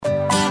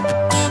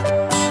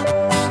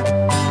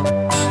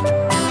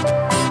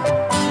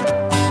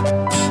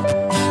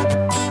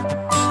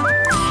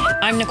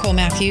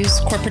Nicole Matthews,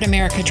 corporate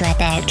America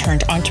dropout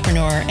turned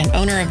entrepreneur and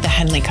owner of the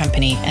Henley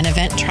Company, an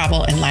event,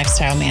 travel, and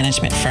lifestyle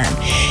management firm.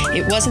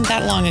 It wasn't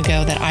that long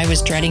ago that I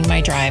was dreading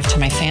my drive to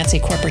my fancy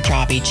corporate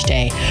job each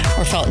day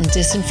or felt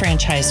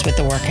disenfranchised with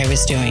the work I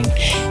was doing.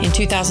 In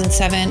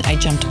 2007, I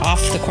jumped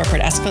off the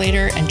corporate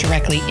escalator and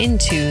directly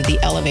into the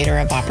elevator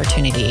of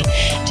opportunity.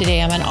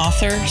 Today, I'm an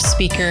author,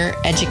 speaker,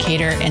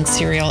 educator, and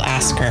serial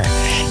asker.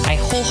 I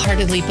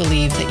wholeheartedly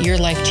believe that your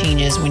life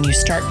changes when you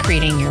start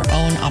creating your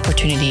own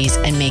opportunities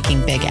and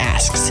making big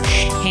asks.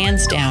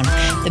 Hands down,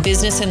 the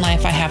business and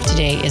life I have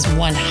today is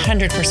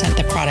 100%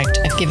 the product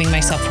of giving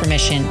myself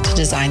permission to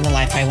design the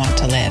life I want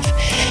to live.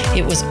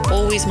 It was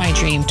always my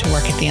dream to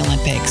work at the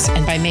Olympics,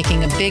 and by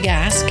making a big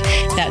ask,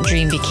 that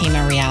dream became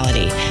a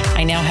reality.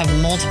 I now have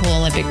multiple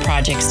Olympic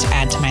projects to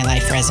add to my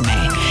life resume.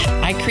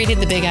 I created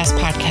the Big Ask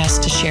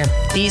podcast to share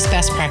these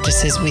best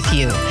practices with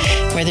you.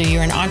 Whether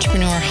you're an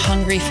entrepreneur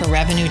hungry for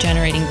revenue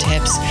generating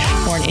tips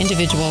or an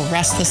individual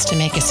restless to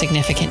make a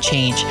significant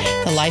change,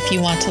 the life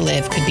you want to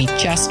live could be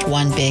just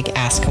one big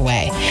ask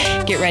away.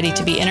 Get ready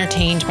to be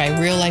entertained by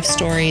real life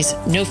stories,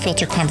 no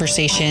filter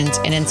conversations,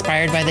 and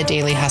inspired by the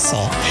daily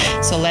hustle.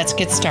 So let's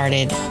get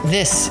started.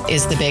 This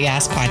is the Big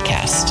Ask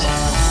Podcast.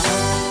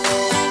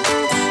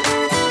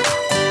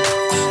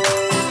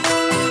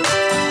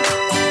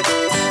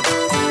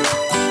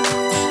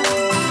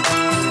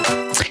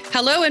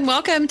 Hello and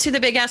welcome to the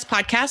Big Ask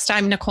Podcast.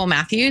 I'm Nicole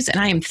Matthews, and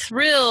I am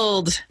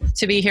thrilled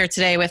to be here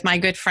today with my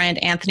good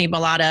friend, Anthony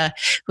Bollotta,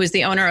 who is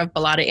the owner of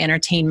Bollotta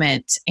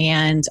Entertainment.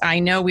 And I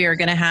know we are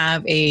going to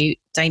have a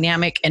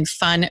dynamic and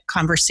fun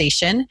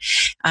conversation.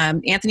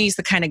 Anthony's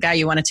the kind of guy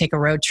you want to take a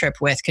road trip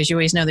with because you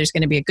always know there's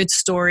going to be a good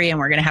story and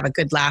we're going to have a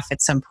good laugh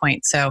at some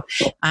point. So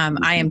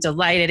I am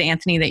delighted,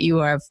 Anthony, that you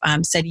have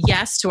said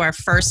yes to our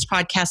first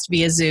podcast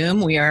via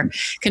Zoom. We are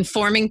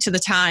conforming to the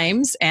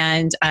times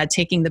and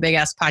taking the Big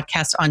Ask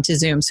Podcast onto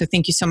Zoom. So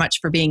thank you so much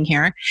for being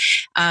here.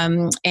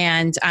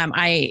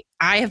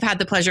 I have had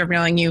the pleasure of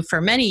knowing you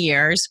for many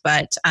years,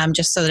 but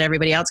just so that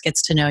everybody else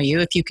gets to know you,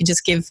 if you could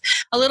just give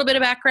a little bit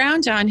of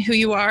background on who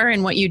you are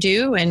and what you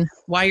do and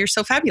why you're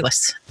so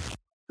fabulous.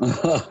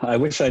 I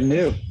wish I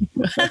knew.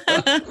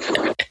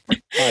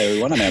 Hi,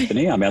 everyone. I'm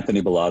Anthony. I'm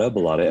Anthony Bollotta,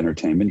 Bollotta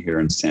Entertainment here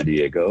in San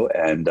Diego.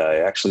 And I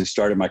actually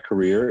started my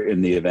career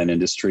in the event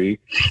industry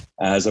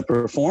as a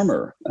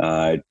performer.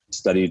 I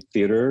studied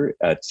theater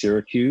at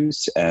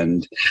Syracuse.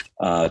 And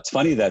it's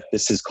funny that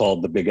this is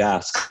called the Big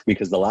Ask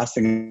because the last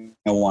thing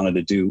I wanted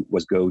to do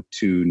was go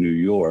to New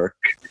York.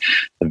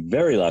 The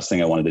very last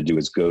thing I wanted to do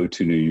was go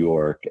to New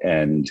York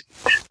and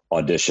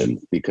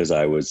audition because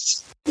I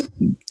was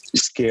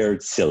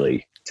scared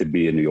silly to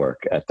be in New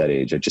York at that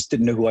age. I just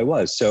didn't know who I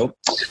was. So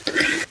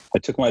I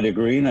took my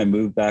degree and I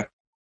moved back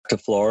to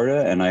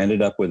Florida and I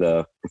ended up with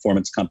a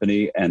performance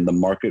company and the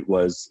market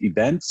was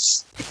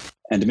events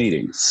and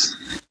meetings.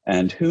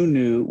 And who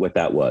knew what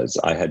that was?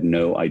 I had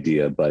no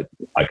idea, but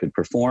I could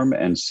perform.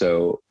 And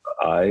so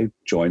I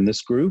joined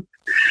this group,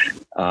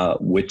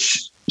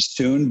 which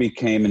soon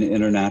became an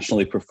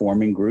internationally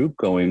performing group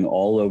going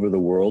all over the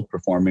world,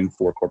 performing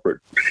for corporate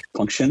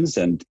functions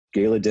and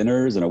gala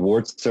dinners and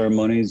awards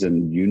ceremonies.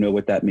 And you know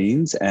what that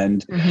means.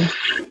 And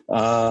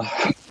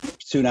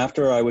soon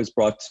after, I was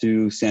brought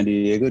to San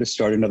Diego to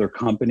start another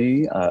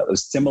company, a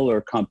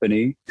similar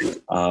company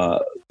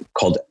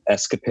called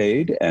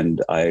Escapade.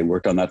 And I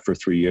worked on that for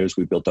 3 years.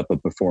 We built up a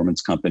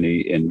performance company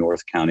in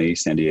North County,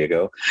 San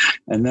Diego.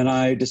 And then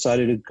I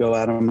decided to go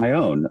out on my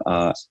own.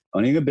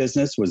 Owning a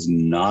business was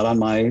not on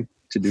my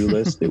to-do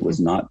list. It was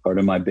not part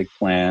of my big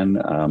plan.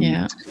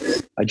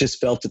 I just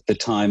felt at the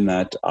time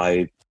that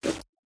I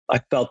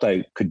felt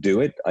I could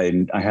do it.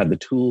 I had the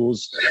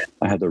tools,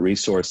 I had the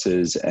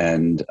resources,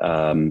 and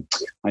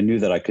I knew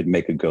that I could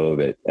make a go of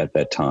it at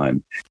that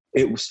time.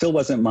 It still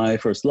wasn't my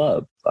first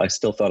love. I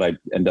still thought I'd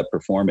end up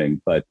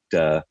performing, but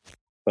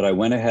I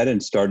went ahead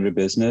and started a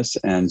business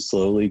and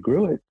slowly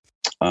grew it.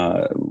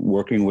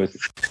 Working with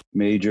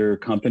major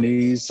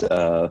companies,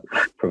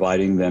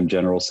 providing them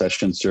general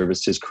session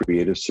services,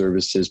 creative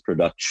services,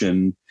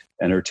 production,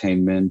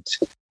 entertainment,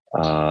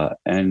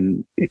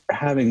 and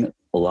having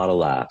a lot of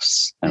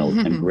laughs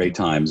and great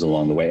times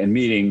along the way and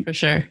meeting for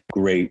sure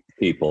great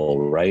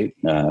people, right?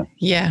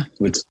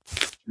 It's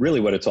really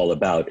what it's all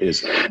about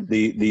is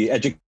the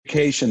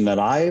education that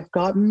I've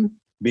gotten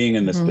being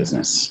in this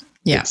business.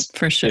 Yeah,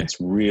 for sure. It's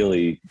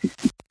really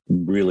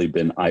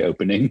been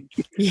eye-opening.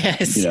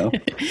 Yes.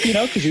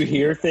 Because you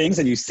hear things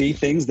and you see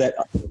things that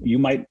you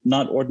might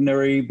not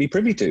ordinarily be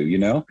privy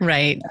to,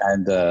 Right.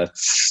 And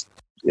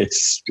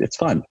it's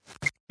fun.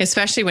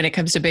 Especially when it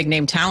comes to big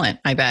name talent,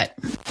 I bet.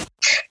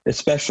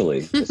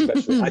 Especially.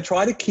 I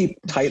try to keep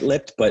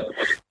tight-lipped, but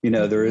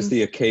there is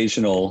the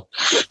occasional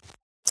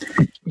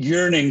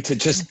yearning to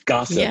just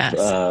gossip.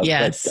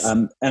 Yes.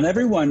 But, and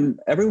everyone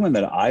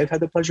that I've had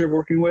the pleasure of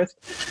working with,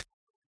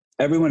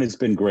 everyone has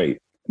been great.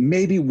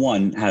 Maybe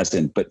one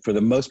hasn't, but for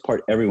the most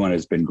part, everyone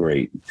has been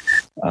great.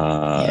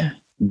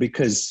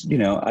 Because,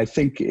 I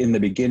think in the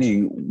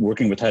beginning,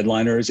 working with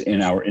headliners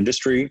in our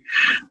industry,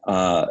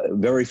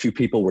 very few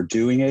people were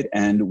doing it.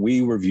 And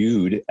we were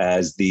viewed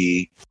as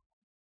the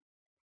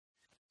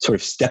sort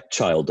of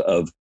stepchild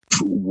of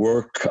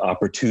work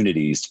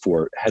opportunities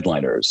for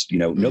headliners.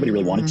 Nobody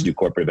really wanted to do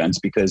corporate events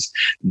because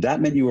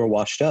that meant you were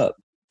washed up.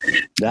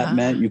 That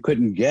meant you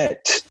couldn't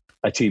get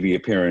a TV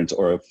appearance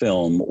or a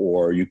film,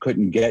 or you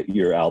couldn't get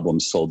your album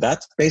sold.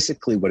 That's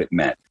basically what it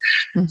meant.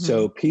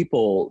 So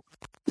people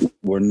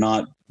were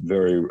not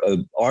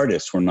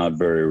artists were not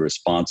very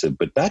responsive,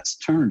 but that's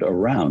turned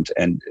around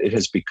and it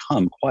has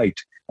become quite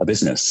a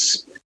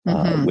business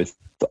with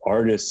the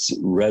artists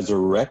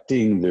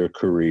resurrecting their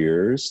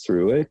careers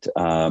through it.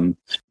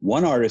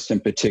 One artist in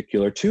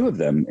particular, two of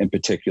them in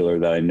particular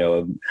that I know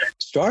of,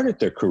 started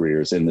their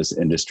careers in this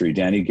industry,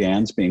 Danny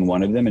Gans being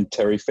one of them and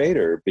Terry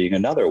Fader being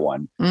another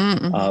one,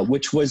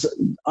 which was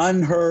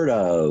unheard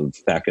of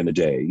back in the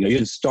day. You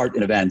didn't start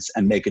in events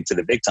and make it to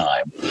the big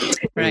time.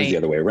 It was the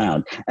other way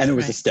around. And it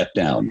was a step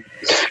down.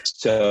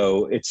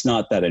 So it's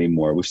not that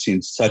anymore. We've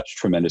seen such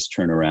tremendous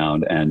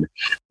turnaround. And,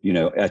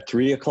 at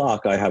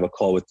 3:00, I have a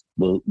call with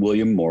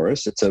William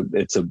Morris. It's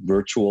a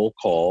virtual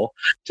call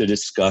to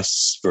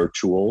discuss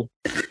virtual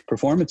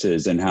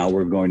performances and how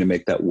we're going to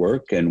make that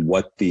work and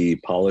what the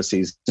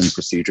policies and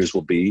procedures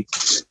will be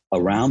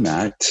around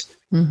that.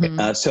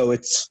 So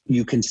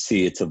you can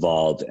see it's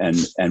evolved,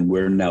 and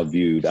we're now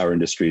viewed. Our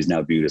industry is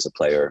now viewed as a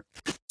player,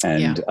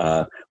 and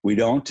we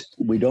don't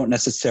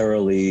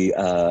necessarily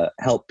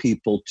help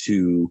people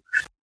to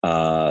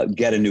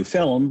get a new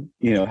film.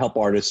 Help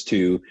artists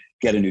to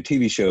get a new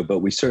TV show, but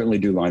we certainly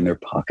do line their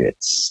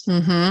pockets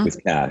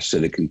with cash so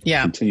they can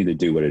continue to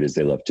do what it is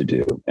they love to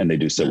do, and they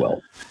do so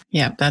well.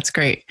 Yeah, that's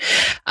great.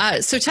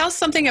 So tell us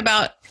something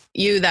about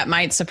you that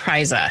might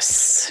surprise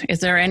us. Is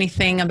there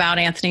anything about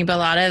Anthony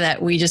Bollotta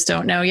that we just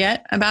don't know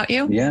yet about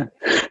you? Yeah.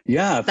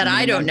 That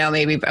I don't know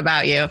maybe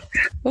about you.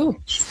 Ooh.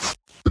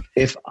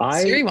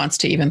 Siri wants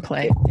to even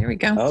play. There we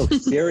go. Oh,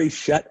 Siri,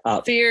 shut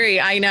up. Siri,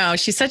 I know.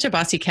 She's such a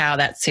bossy cow,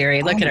 that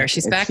Siri. Look at her.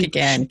 She's back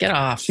again. Get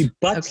off. She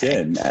butts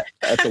in at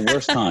the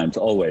worst times,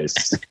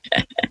 always.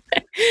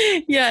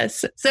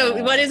 Yes.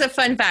 So what is a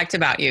fun fact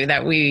about you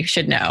that we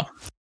should know?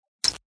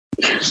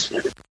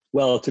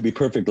 Well, to be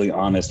perfectly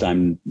honest,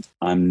 I'm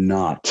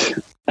not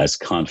as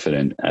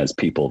confident as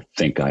people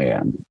think I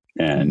am.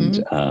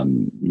 And,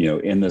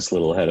 in this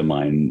little head of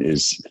mine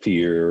is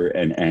fear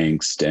and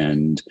angst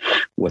and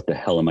what the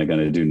hell am I going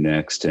to do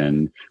next?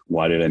 And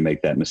why did I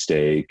make that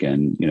mistake?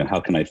 And, how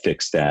can I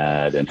fix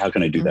that? And how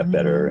can I do that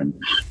better? And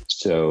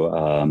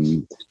so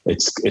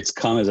it's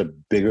come as a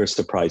bigger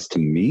surprise to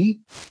me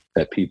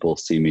that people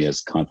see me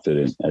as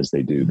confident as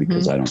they do,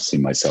 because I don't see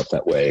myself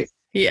that way.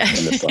 Yeah.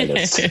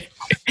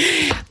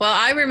 Well,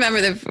 I remember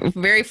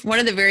one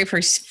of the very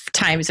first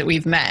times that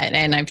we've met,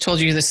 and I've told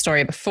you this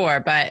story before,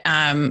 but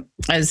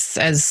as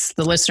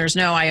the listeners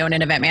know, I own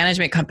an event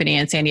management company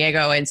in San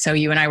Diego. And so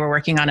you and I were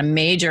working on a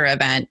major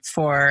event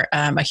for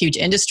a huge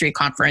industry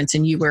conference,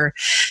 and you were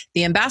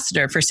the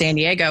ambassador for San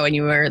Diego, and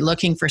you were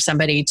looking for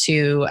somebody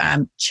to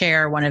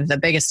chair one of the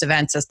biggest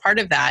events as part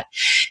of that.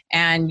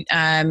 And,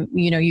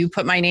 you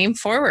put my name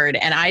forward,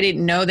 and I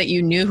didn't know that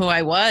you knew who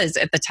I was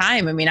at the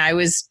time. I mean, I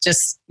was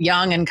just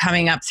young and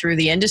coming up through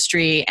the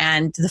industry,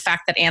 and the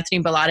fact that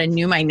Anthony Bollotta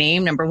knew my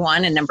name, number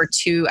one, and number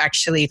two,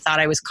 actually thought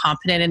I was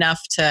competent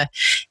enough to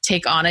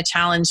take on a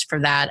challenge for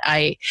that.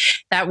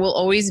 That will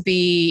always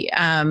be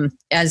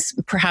as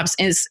perhaps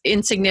as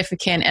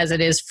insignificant as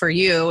it is for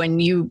you,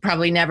 and you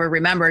probably never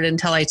remembered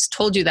until I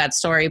told you that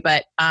story.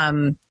 But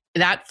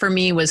that for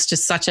me was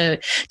just such a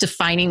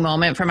defining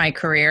moment for my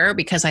career,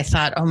 because I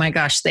thought, oh my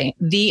gosh,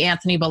 the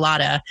Anthony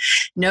Bollotta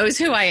knows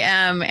who I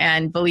am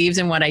and believes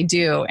in what I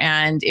do.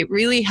 And it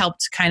really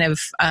helped kind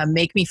of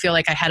make me feel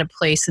like I had a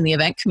place in the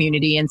event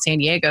community in San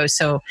Diego.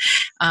 So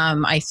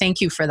I thank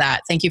you for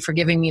that. Thank you for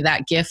giving me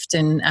that gift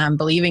and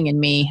believing in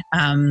me.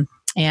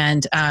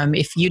 And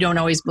if you don't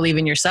always believe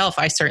in yourself,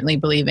 I certainly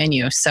believe in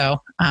you.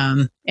 So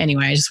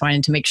anyway, I just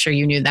wanted to make sure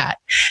you knew that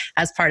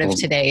as part of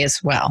today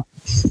as well.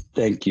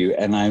 Thank you.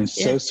 And I'm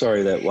so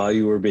sorry that while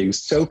you were being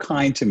so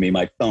kind to me,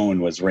 my phone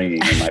was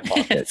ringing in my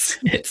pocket.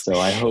 So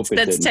I hope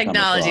that's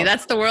technology.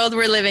 That's the world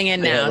we're living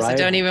in now. Right?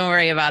 So don't even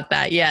worry about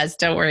that. Yes,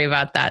 don't worry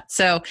about that.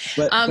 So,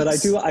 but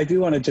I do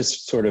want to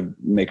just sort of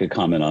make a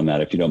comment on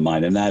that, if you don't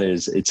mind. And that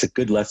is, it's a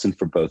good lesson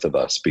for both of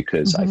us,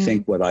 because I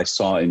think what I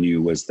saw in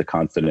you was the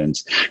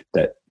confidence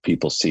that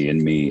people see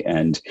in me.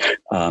 And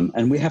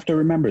we have to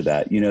remember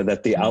that,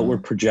 that the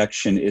outward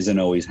projection isn't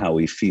always how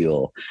we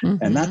feel.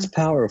 And that's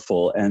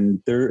powerful.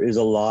 And there is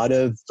a lot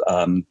of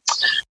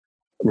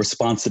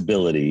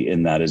responsibility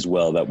in that as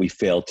well, that we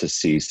fail to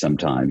see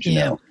sometimes, you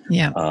know?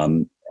 Yeah.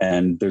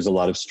 And there's a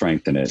lot of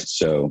strength in it.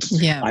 So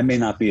I may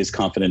not be as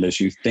confident as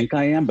you think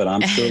I am, but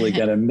I'm surely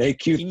going to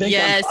make you think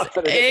I'm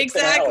confident.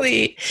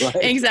 Exactly. Right?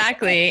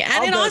 Exactly.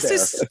 And it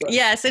also,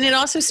 and it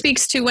also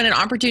speaks to when an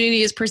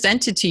opportunity is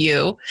presented to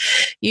you,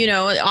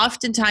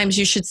 oftentimes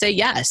you should say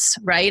yes,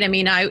 right? I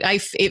mean,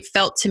 it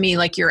felt to me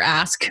like your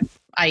ask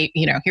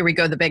here we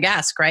go, the big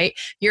ask, right?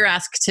 Your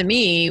ask to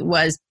me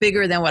was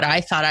bigger than what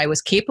I thought I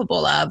was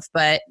capable of,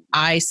 but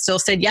I still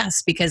said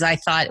yes, because I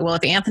thought, well,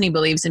 if Anthony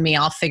believes in me,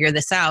 I'll figure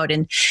this out.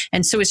 And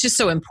so it's just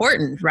so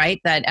important, right?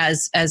 That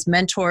as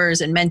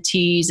mentors and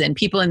mentees and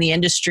people in the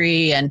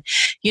industry, and,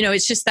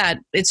 it's just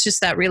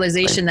that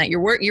realization that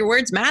your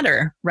words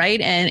matter,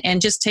 right?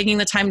 And just taking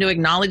the time to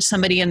acknowledge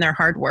somebody and their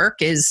hard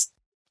work is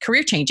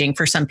career changing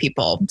for some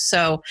people.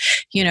 So,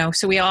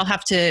 so we all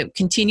have to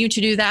continue to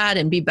do that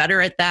and be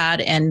better at that,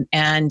 and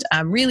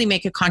really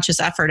make a conscious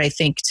effort, I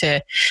think,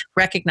 to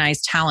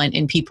recognize talent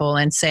in people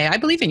and say, I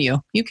believe in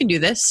you. You can do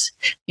this,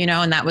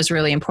 and that was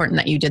really important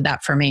that you did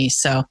that for me.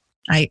 So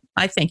I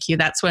thank you.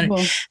 That's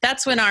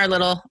when our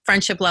little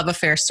friendship love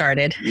affair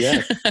started.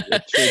 Yes,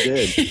 it sure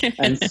did.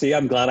 And see,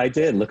 I'm glad I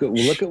did. Look at what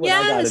I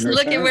got in return.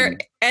 Look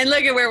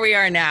at where we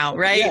are now,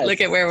 right? Yes. Look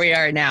at where we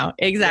are now.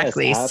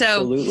 Exactly. Yes,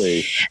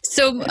 absolutely.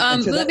 So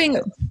moving.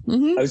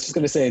 I was just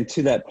going to say, and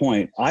to that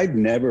point, I've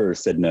never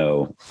said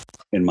no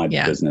in my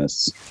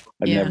business.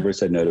 I've never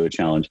said no to a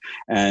challenge,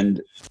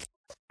 and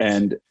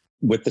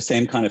with the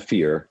same kind of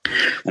fear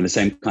and the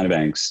same kind of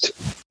angst.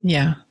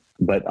 Yeah.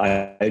 But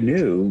I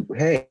knew,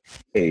 hey,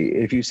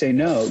 if you say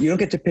no, you don't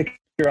get to pick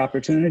your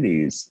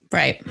opportunities.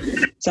 Right.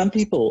 Some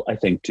people, I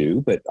think,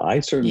 do, but I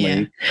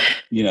certainly,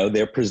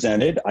 they're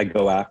presented, I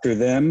go after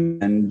them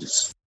and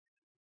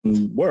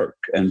work.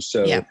 And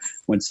so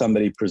when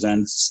somebody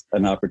presents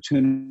an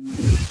opportunity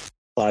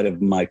outside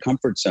of my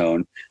comfort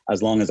zone,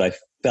 as long as I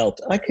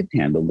felt I could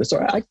handle this,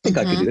 or I think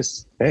I could do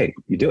this, hey,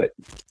 you do it.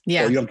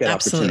 Yeah. Or you don't get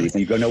opportunities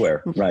and you go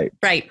nowhere. Right.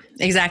 Right.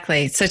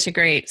 Exactly. Such a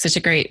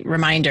great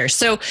reminder.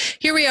 So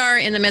here we are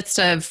in the midst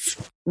of,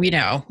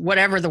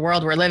 whatever the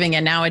world we're living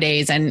in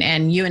nowadays.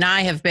 And you and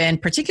I have been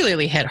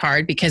particularly hit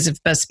hard because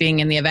of us being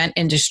in the event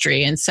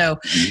industry. And so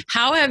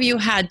how have you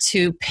had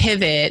to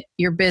pivot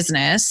your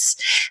business?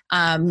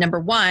 Number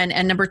one,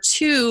 and number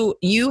two,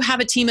 you have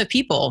a team of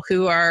people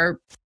who are,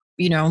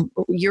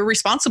 you're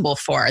responsible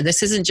for.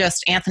 This isn't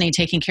just Anthony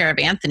taking care of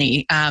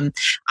Anthony. I'm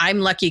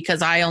lucky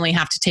because I only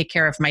have to take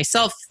care of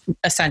myself,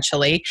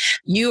 essentially.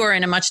 You are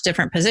in a much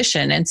different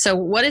position. And so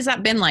what has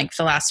that been like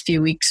the last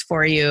few weeks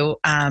for you,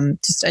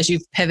 just as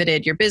you've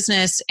pivoted your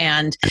business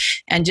and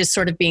just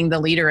sort of being the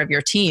leader of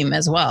your team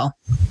as well?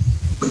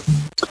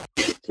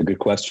 It's a good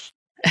question.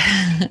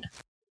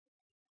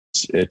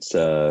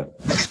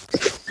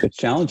 It's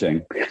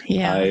challenging.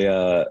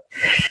 Yeah.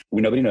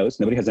 Nobody knows.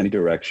 Nobody has any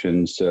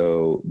direction.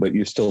 But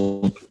you're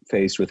still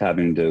faced with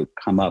having to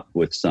come up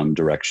with some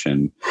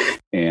direction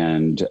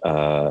and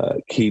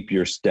keep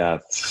your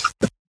staff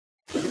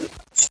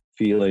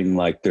feeling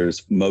like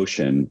there's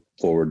motion,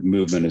 forward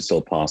movement is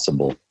still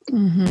possible.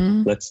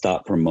 Mm-hmm. Let's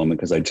stop for a moment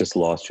because I just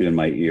lost you in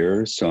my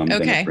ears. So I'm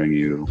going to bring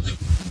you.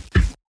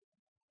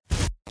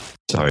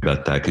 Sorry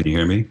about that. Can you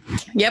hear me?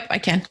 Yep, I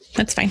can.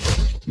 That's fine.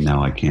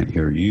 Now I can't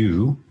hear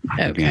you.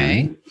 Okay.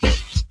 Again.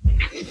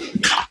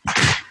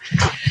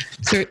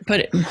 So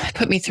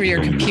put me through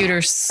your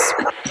computers.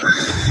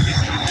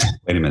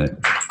 Wait a minute.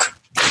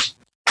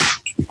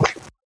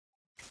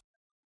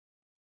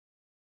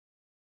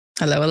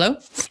 Hello.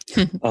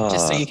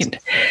 Just so you can.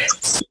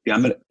 Yeah,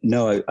 I'm gonna.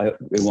 No, it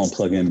won't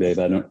plug in, babe.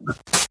 I don't.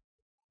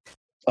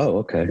 Oh,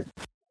 okay.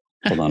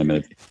 Hold on a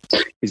minute.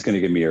 He's going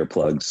to give me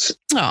earplugs.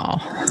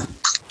 Oh.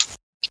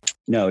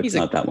 No, it's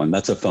not that one.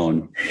 That's a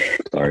phone.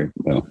 Sorry.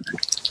 No,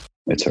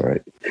 it's all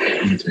right.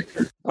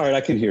 All right.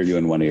 I can hear you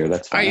in one ear.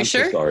 That's fine. Are you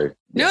sure? So sorry.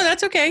 No,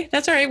 that's okay.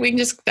 That's all right. We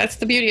can that's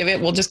the beauty of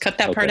it. We'll just cut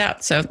that part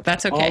out. So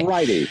that's okay. All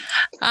righty.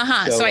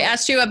 So I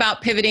asked you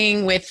about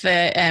pivoting with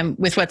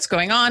what's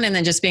going on and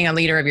then just being a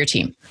leader of your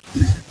team.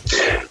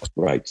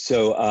 Right.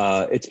 So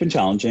it's been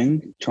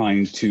challenging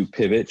trying to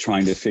pivot,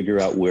 trying to figure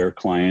out where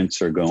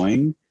clients are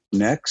going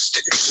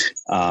next.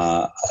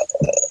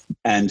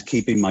 And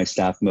keeping my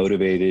staff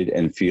motivated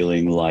and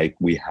feeling like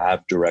we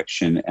have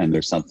direction and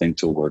there's something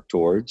to work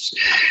towards.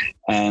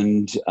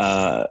 And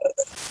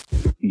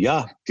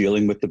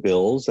dealing with the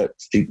bills that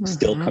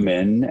still come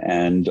in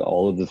and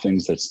all of the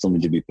things that still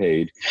need to be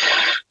paid.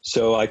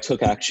 So I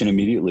took action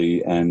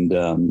immediately and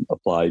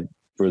applied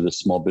for the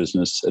Small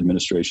Business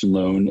Administration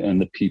loan and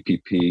the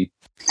PPP.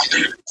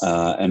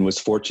 And was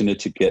fortunate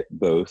to get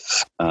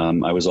both.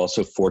 I was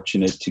also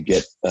fortunate to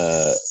get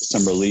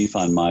some relief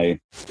on my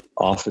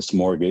office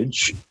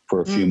mortgage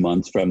for a few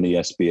months from the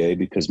SBA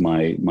because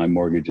my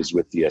mortgage is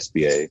with the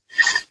SBA.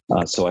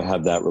 So I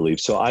have that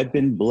relief. So I've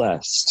been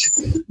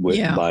blessed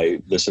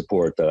by the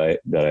support that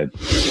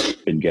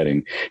I've been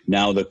getting.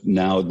 Now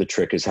the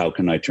trick is how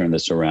can I turn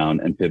this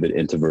around and pivot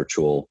into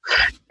virtual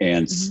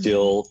and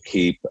still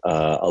keep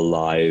a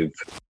live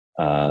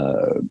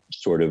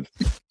sort of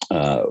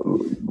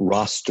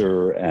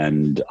roster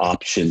and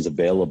options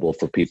available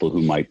for people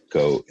who might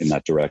go in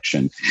that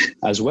direction,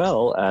 as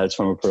well as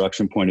from a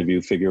production point of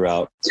view, figure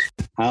out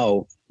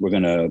how we're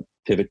going to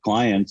pivot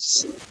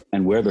clients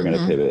and where they're going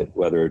to pivot,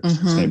 whether it's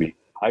going to be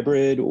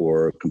hybrid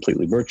or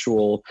completely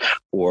virtual,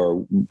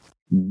 or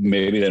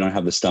maybe they don't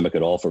have the stomach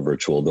at all for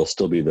virtual. There'll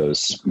still be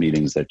those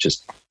meetings that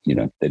just,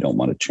 they don't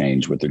want to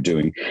change what they're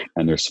doing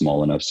and they're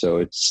small enough.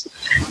 So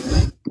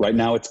right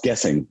now it's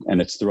guessing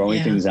and it's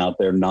throwing things out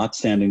there, not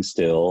standing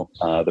still.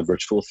 The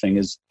virtual thing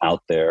is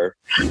out there.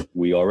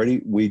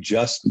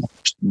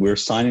 We're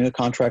signing a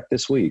contract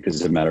this week,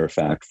 as a matter of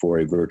fact, for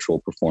a virtual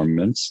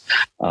performance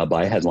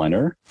by a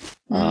headliner.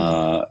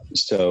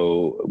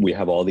 So we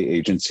have all the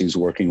agencies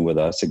working with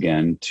us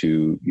again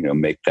to,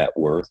 make that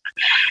work.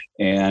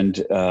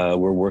 And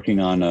we're working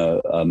on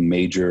a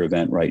major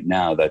event right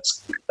now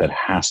that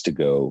has to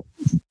go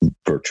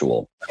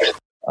virtual.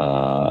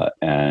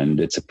 And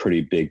it's a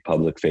pretty big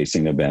public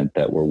facing event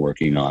that we're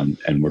working on,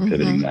 and we're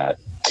pivoting that.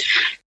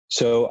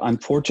 So I'm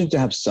fortunate to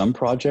have some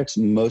projects.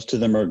 Most of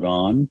them are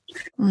gone.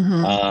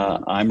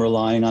 I'm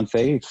relying on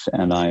faith,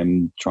 and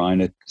I'm trying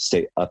to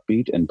stay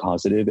upbeat and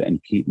positive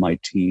and keep my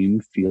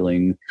team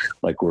feeling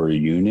like we're a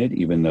unit,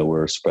 even though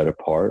we're spread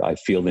apart. I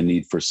feel the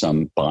need for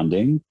some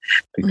bonding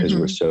because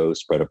we're so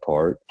spread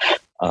apart.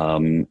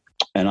 And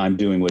I'm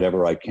doing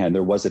whatever I can.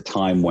 There was a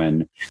time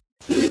when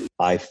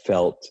I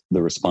felt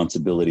the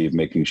responsibility of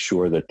making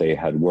sure that they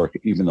had work,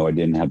 even though I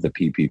didn't have the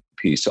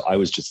PPP. So I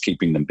was just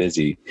keeping them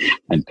busy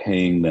and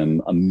paying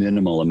them a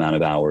minimal amount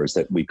of hours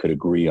that we could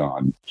agree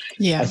on.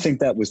 Yeah. I think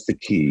that was the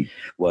key.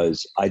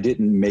 Was I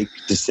didn't make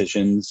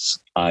decisions.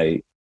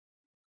 I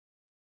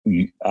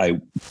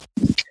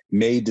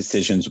made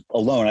decisions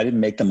alone. I didn't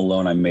make them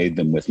alone. I made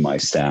them with my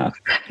staff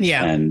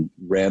and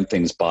ran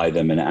things by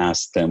them and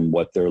asked them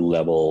what their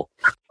level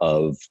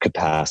of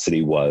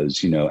capacity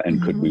was,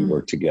 and could we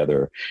work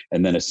together?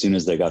 And then as soon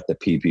as they got the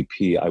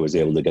PPP, I was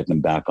able to get them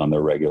back on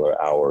their regular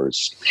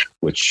hours,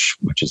 which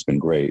has been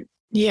great.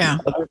 Yeah.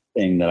 The other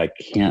thing that I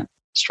can't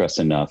stress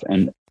enough,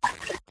 and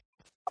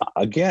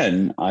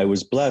again, I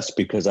was blessed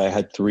because I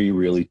had 3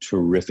 really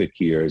terrific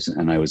years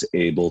and I was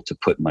able to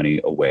put money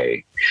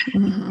away.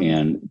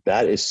 And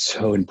that is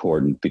so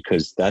important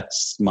because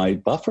that's my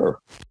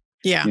buffer.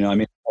 Yeah.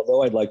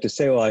 Although I'd like to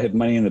say, well, I have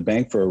money in the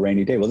bank for a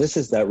rainy day. Well, this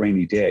is that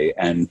rainy day.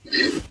 And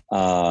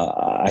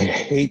I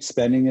hate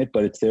spending it,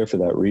 but it's there for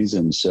that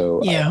reason.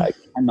 So I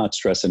cannot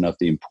stress enough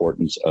the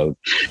importance of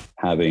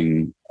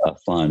having a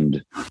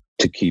fund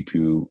to keep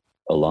you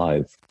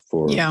alive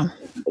for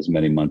as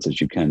many months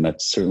as you can.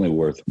 That's certainly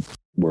worth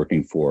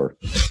working for.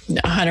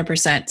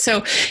 100%.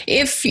 So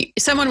if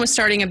someone was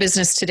starting a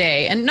business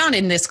today, and not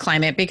in this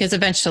climate, because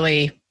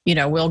eventually,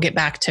 we'll get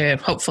back to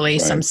hopefully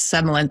some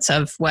semblance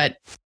of what,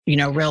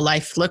 real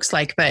life looks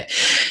like. But,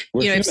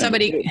 if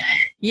somebody,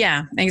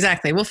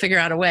 exactly. We'll figure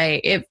out a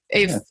way.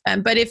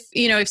 But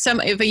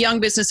if a young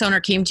business owner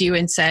came to you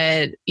and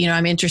said,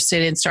 I'm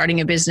interested in starting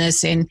a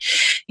business in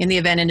the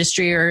event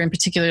industry or in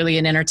particularly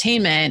in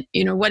entertainment,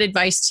 what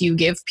advice do you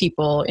give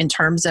people in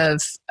terms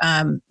of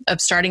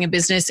starting a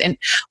business, and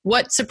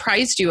what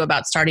surprised you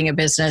about starting a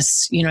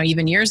business,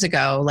 even years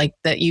ago, like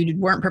that you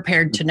weren't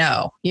prepared to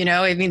know,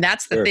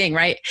 that's the thing,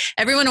 right?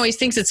 Everyone always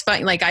thinks it's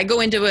fun. Like I go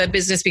into a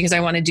business because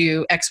I want to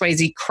do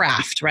XYZ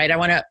craft, right?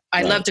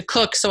 I love to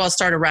cook, so I'll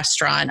start a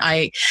restaurant.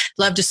 I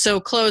love to sew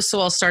clothes,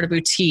 so I'll start a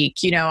boutique.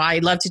 I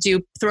love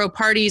to throw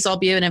parties. I'll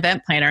be an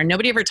event planner.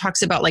 Nobody ever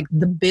talks about like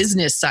the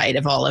business side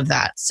of all of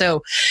that.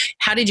 So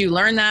how did you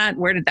learn that?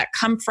 Where did that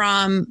come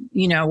from?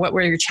 What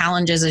were your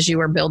challenges as you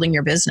were building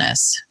your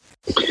business?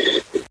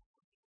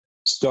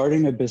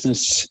 Starting a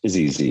business is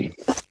easy.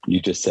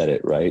 You just said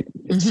it, right?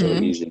 It's so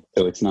easy.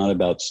 So it's not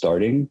about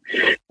starting.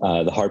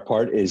 The hard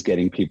part is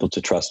getting people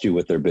to trust you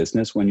with their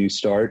business when you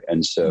start.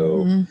 And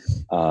so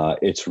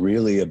it's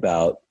really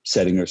about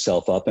setting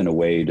yourself up in a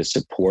way to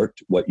support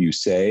what you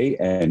say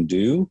and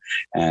do,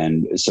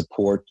 and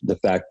support the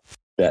fact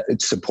that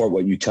support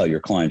what you tell your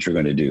clients you're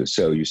going to do.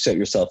 So you set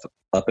yourself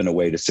up in a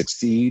way to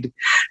succeed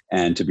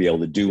and to be able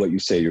to do what you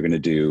say you're going to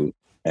do,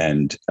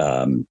 and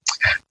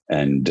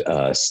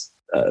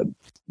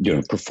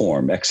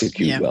perform,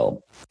 execute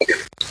well.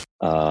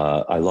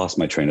 I lost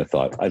my train of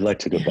thought. I'd like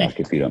to go back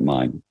if you don't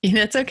mind.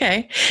 That's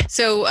okay.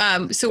 So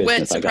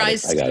what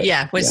surprised?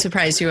 What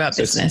surprised you about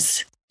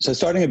business? So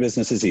starting a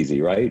business is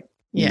easy, right?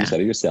 You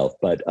said it yourself,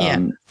 but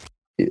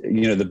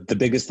the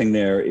biggest thing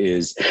there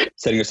is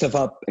setting yourself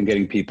up and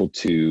getting people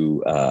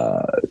to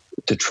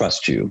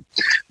trust you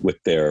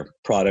with their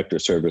product or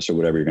service or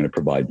whatever you're going to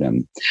provide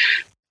them.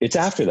 It's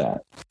after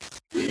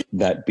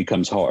that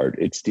becomes hard.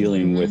 It's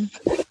dealing with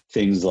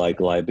things like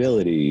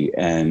liability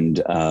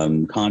and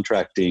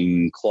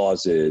contracting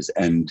clauses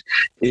and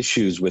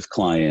issues with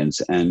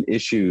clients and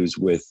issues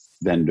with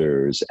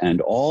vendors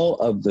and all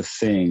of the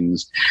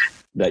things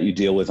that you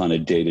deal with on a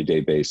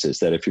day-to-day basis,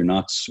 that if you're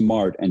not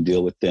smart and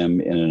deal with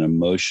them in an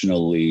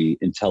emotionally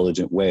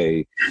intelligent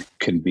way,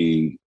 can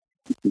be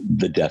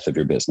the death of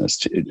your business.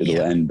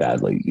 It'll end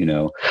badly,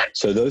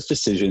 So those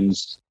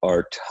decisions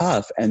are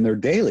tough and they're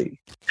daily.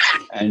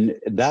 And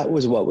that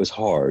was what was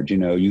hard.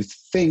 You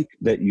think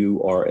that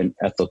you are an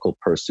ethical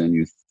person.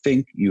 You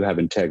think you have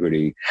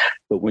integrity.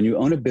 But when you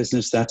own a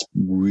business, that's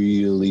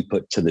really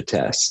put to the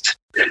test,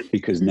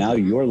 because now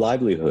your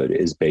livelihood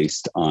is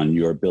based on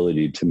your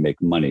ability to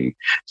make money.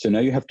 So now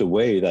you have to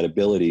weigh that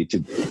ability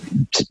to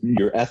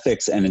your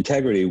ethics and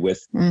integrity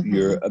with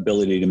your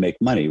ability to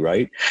make money,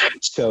 right?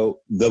 So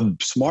the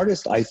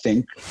smartest, I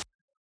think,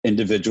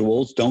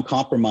 individuals don't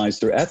compromise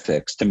their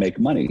ethics to make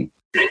money.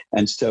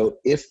 And so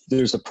if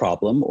there's a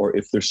problem or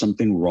if there's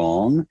something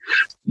wrong,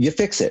 you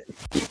fix it.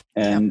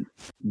 And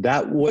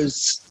that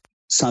was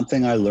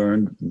something I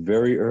learned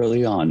very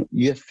early on.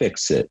 You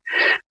fix it.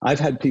 I've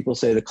had people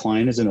say the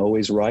client isn't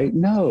always right.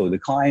 No, the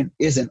client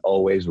isn't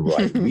always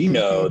right. We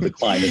know the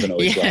client isn't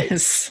always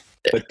right.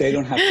 But they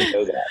don't have to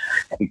know that,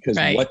 because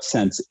what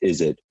sense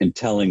is it in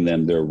telling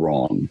them they're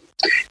wrong?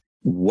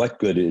 What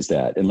good is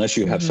that? Unless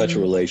you have such a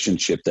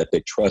relationship that they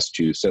trust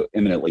you so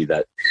imminently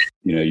that,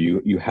 you know,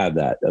 you have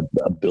that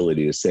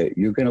ability to say,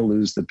 you're going to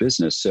lose the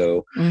business.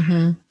 So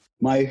I've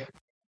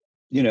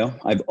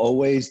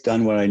always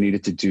done what I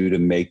needed to do to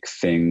make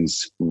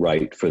things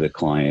right for the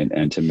client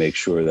and to make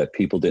sure that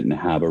people didn't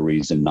have a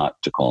reason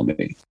not to call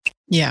me.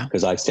 Yeah.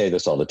 Because I say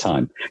this all the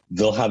time.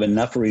 They'll have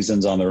enough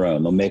reasons on their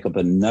own. They'll make up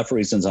enough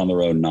reasons on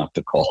their own not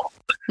to call.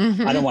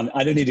 I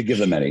don't need to give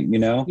them any, you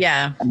know?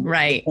 Yeah.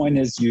 Right. The point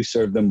is you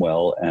serve them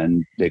well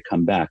and they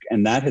come back.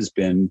 And that has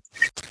been,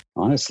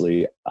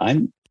 honestly,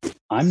 I'm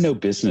no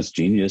business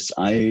genius.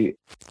 I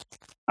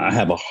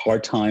have a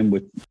hard time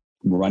with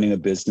running a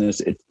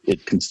business.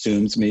 It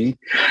consumes me,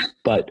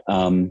 but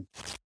I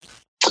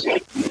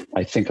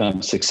think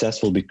I'm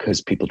successful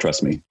because people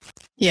trust me.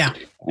 Yeah.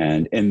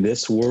 And in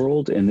this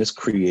world, in this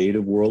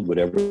creative world,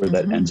 whatever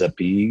that ends up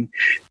being,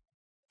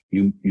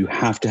 you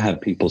have to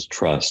have people's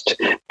trust,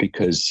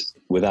 because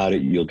without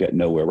it, you'll get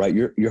nowhere, right?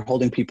 You're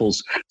holding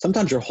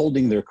sometimes you're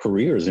holding their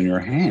careers in your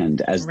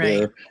hand as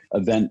their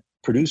event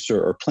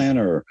producer or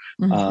planner,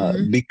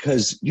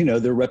 because, you know,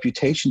 their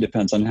reputation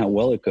depends on how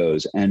well it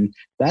goes. And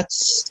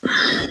it's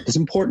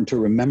important to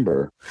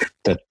remember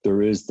that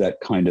there is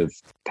that kind of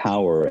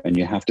power, and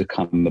you have to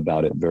come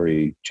about it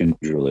very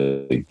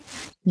gingerly.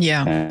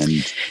 Yeah.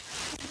 And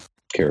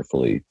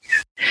carefully.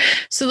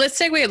 So let's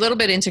segue a little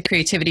bit into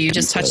creativity. You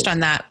just touched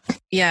on that.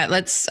 Yeah.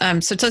 Let's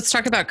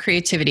talk about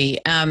creativity.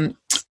 Your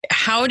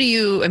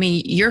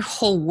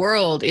whole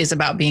world is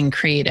about being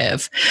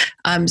creative.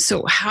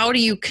 So how do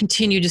you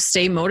continue to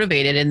stay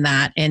motivated in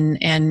that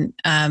and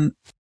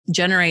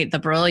generate the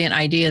brilliant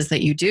ideas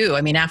that you do?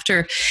 I mean,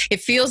 after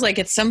it feels like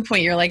at some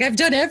point you're like, I've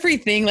done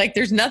everything, like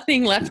there's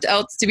nothing left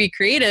else to be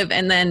creative.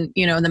 And then,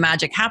 you know, the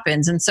magic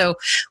happens. And so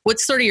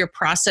what's sort of your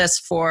process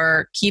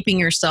for keeping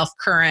yourself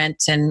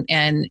current and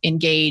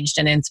engaged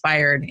and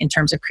inspired in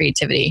terms of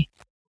creativity?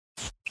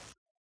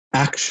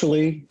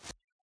 Actually,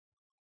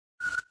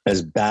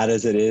 as bad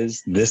as it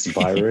is, this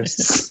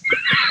virus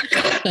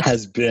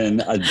has been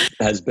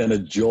a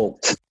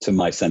jolt to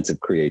my sense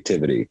of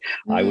creativity.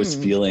 I was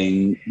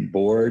feeling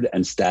bored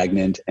and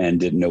stagnant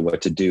and didn't know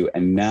what to do.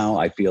 And now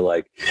I feel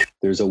like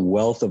there's a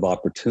wealth of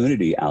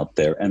opportunity out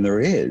there, and there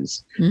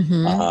is.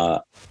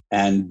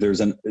 And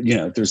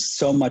there's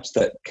so much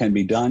that can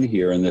be done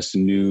here in this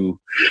new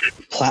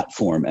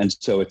platform. And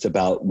so it's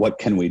about what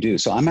can we do?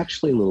 So I'm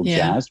actually a little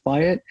jazzed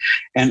by it.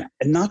 And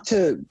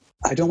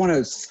I don't want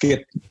to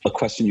skip a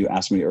question you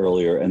asked me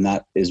earlier, and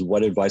that is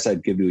what advice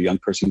I'd give to a young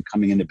person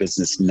coming into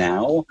business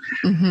now.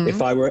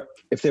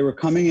 If they were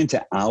coming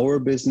into our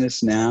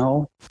business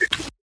now,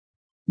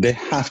 they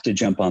have to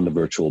jump on the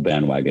virtual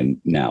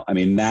bandwagon now. I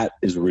mean, that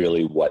is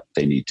really what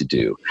they need to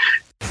do.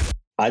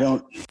 I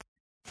don't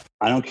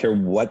care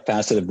what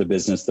facet of the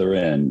business they're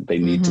in. They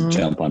need to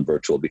jump on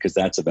virtual, because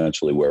that's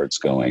eventually where it's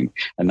going.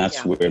 And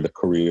that's where the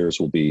careers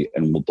will be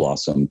and will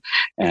blossom.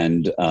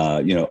 And,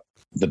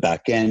 the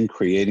back end,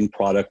 creating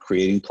product,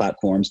 creating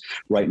platforms.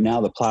 Right now,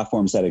 the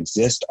platforms that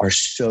exist are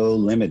so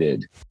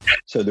limited.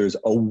 So there's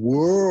a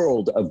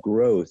world of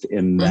growth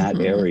in that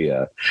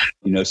area.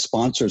 You know,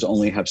 sponsors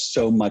only have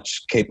so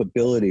much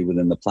capability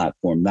within the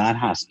platform. That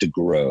has to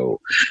grow.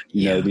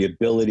 You know, the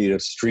ability to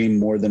stream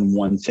more than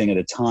one thing at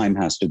a time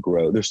has to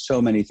grow. There's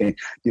so many things.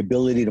 The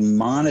ability to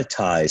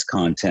monetize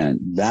content,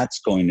 that's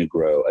going to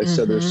grow.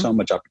 So there's so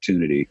much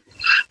opportunity.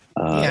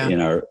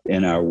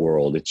 In our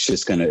world. It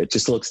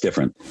just looks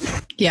different.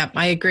 Yeah,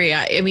 I agree.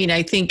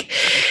 I think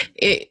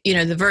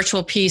the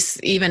virtual piece,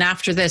 even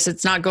after this,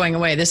 it's not going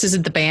away. This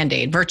isn't the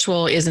Band-Aid.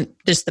 Virtual isn't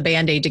just the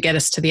Band-Aid to get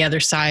us to the other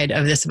side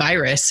of this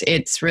virus.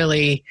 It's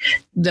really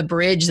the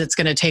bridge that's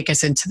going to take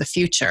us into the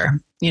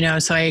future.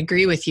 So I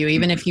agree with you.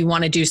 Even if you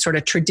want to do sort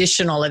of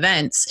traditional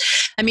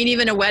events, I mean,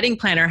 even a wedding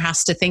planner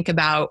has to think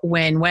about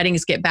when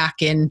weddings get back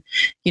in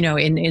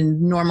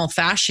normal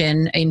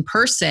fashion in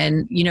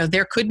person.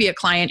 There could be a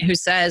client who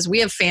says, we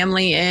have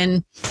family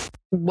in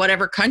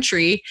whatever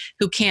country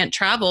who can't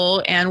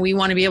travel, and we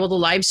want to be able to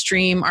live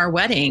stream our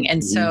wedding.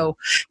 And so,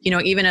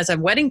 even as a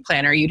wedding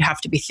planner, you'd have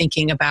to be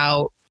thinking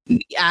about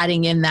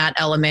adding in that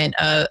element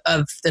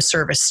of the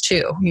service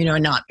too,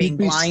 and not being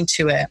blind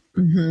to it.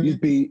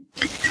 You'd be,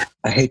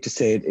 I hate to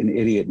say it, an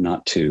idiot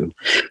not to.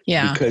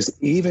 Yeah. Because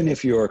even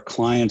if your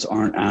clients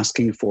aren't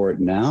asking for it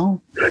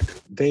now,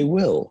 they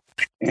will.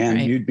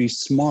 And you'd be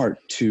smart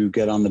to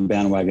get on the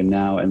bandwagon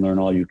now and learn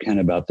all you can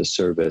about the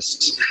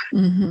service.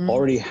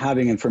 Already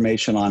having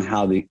information on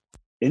how the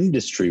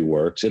industry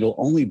works, it'll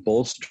only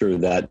bolster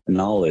that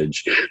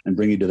knowledge and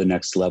bring you to the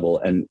next level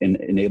and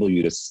enable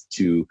you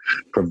to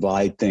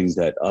provide things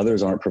that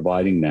others aren't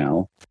providing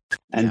now.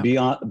 and be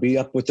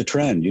up with the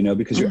trend,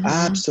 because you're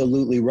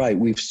absolutely right.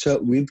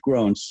 We've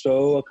grown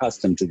so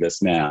accustomed to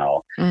this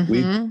now.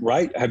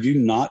 Right. Have you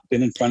not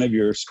been in front of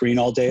your screen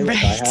all day like I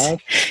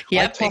have?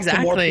 Yep, I talk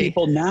to more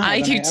people now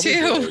I than do I ever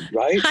too. did,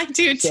 right? I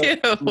do too.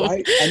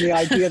 Right. And the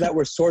idea that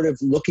we're sort of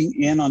looking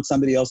in on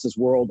somebody else's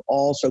world,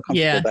 all so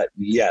comfortable that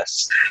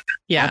yes,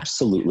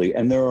 absolutely.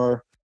 And there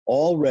are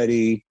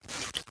already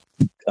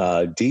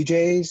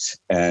DJs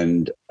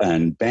and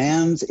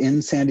bands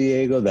in San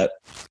Diego that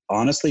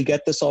honestly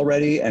get this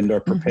already and are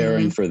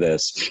preparing for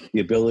this. The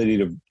ability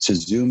to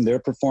zoom their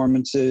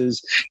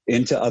performances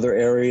into other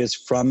areas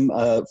from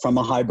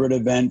a hybrid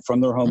event,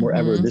 from their home,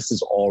 wherever. This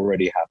is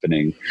already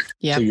happening.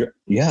 Yeah.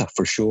 So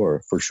for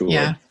sure.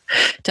 Yeah.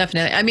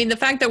 Definitely. I mean, the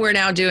fact that we're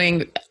now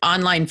doing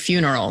online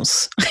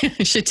funerals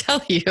should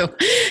tell you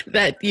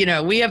that,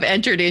 we have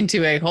entered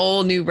into a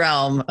whole new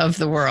realm of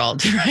the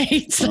world,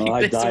 right?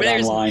 I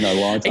died online a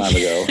long time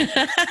ago.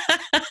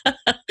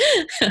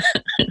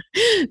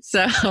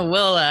 So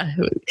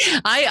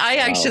I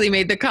actually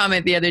made the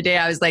comment the other day.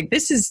 I was like,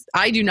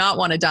 I do not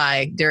want to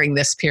die during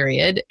this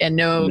period. And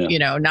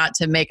not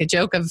to make a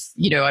joke of,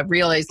 I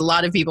realize a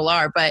lot of people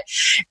are, but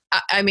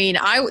I mean,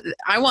 I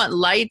want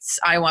lights.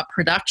 I want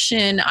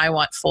production. I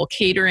want full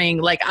catering.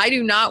 Like, I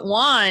do not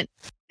want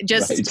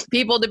just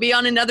people to be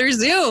on another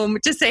Zoom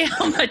to say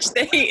how much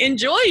they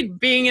enjoyed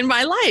being in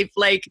my life.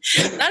 Like,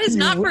 that is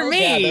not for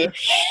me.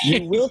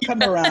 You will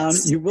come around.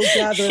 You will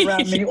gather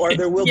around me, or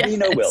there will be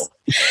no will.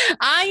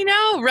 I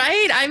know,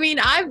 right? I mean,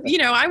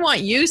 I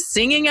want you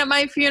singing at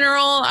my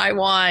funeral. I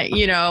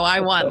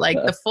want like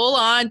the full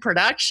on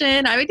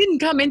production. I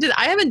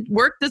haven't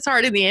worked this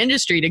hard in the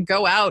industry to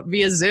go out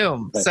via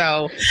Zoom.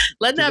 So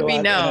let that be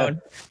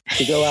known.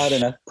 To go out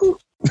in a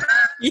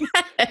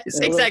Yes,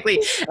 exactly.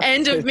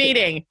 End of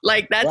meeting.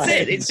 Like, that's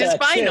it. It's just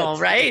final,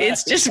 right?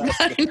 It's just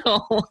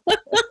final.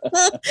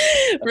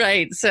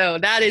 Right. So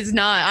that is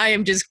not, I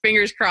am just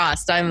fingers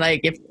crossed. I'm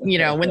like, if,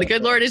 when the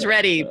good Lord is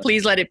ready,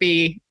 please let it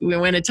be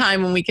when a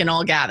time when we can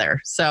all gather.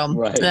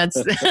 So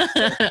that's,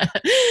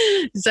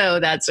 so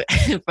that's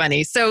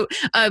funny. So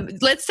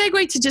let's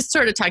segue to just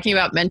sort of talking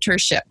about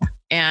mentorship.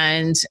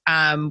 And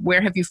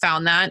where have you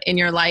found that in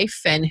your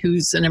life, and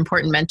who's an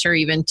important mentor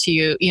even to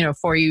you,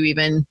 for you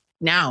even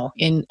now,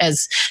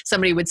 as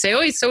somebody would say,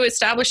 oh, he's so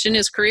established in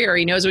his career,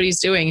 he knows what he's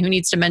doing, who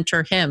needs to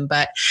mentor him?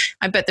 But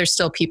I bet there's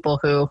still people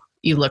who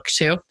you look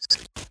to.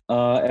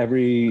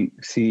 Every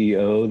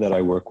CEO that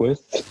I work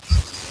with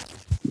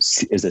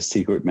is a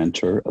secret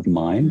mentor of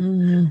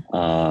mine.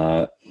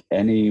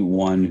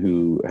 Anyone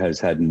who has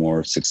had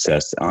more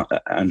success,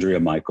 Andrea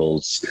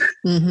Michaels,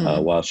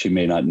 while she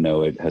may not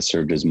know it, has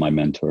served as my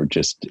mentor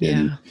just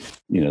in,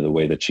 the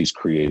way that she's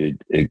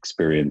created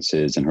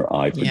experiences and her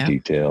eye for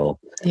detail.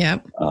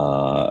 Yep.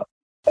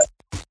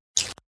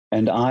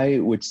 And I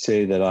would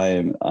say that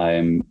I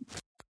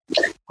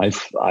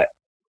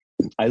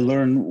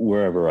learn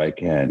wherever I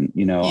can,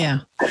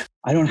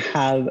 I don't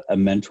have a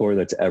mentor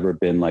that's ever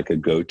been like a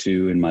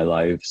go-to in my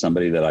life,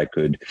 somebody that I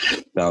could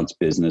bounce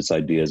business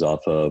ideas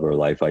off of or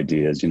life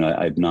ideas.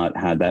 I've not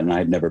had that, and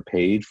I've never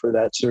paid for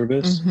that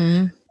service.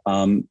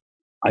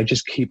 I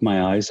just keep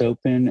my eyes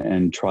open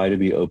and try to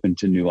be open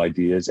to new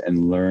ideas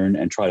and learn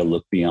and try to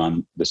look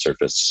beyond the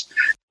surface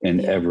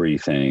in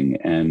everything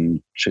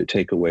and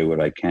take away what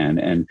I can.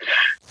 And,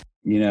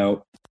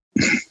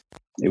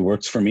 it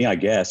works for me, I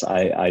guess.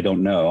 I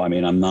don't know. I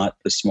mean, I'm not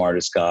the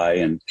smartest guy,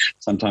 and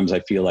sometimes I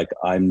feel like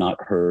I'm not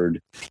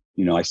heard.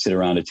 I sit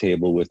around a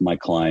table with my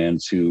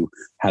clients who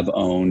have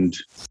owned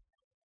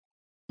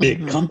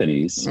big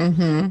companies,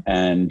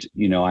 and,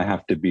 I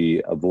have to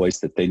be a voice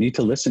that they need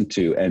to listen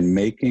to, and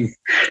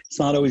it's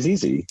not always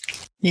easy.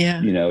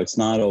 Yeah. It's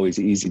not always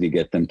easy to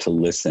get them to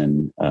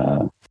listen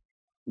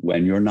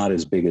when you're not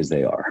as big as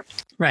they are.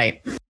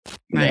 Right.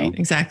 Right.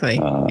 Exactly.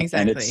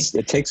 And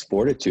it takes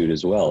fortitude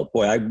as well.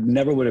 Boy, I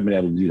never would have been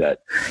able to do that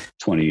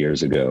 20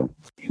 years ago.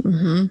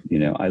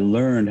 I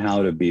learned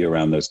how to be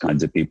around those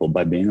kinds of people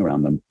by being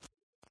around them.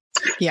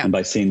 Yeah. And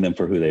by seeing them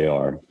for who they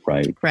are.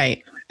 Right.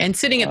 Right. And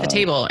sitting at the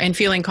table and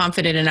feeling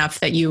confident enough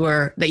that you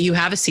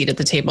have a seat at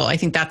the table. I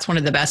think that's one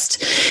of the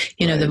best,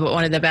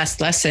 one of the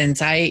best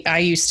lessons. I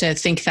used to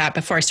think that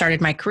before I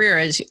started my career,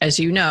 as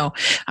you know,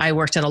 I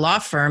worked at a law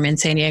firm in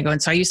San Diego.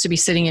 And so I used to be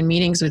sitting in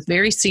meetings with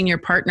very senior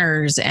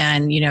partners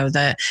and,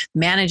 the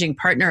managing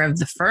partner of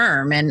the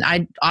firm. And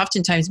I'd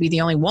oftentimes be the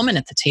only woman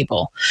at the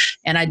table.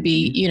 And I'd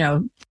be,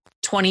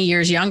 20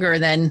 years younger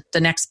than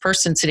the next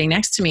person sitting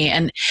next to me.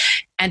 And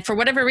for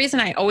whatever reason,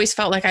 I always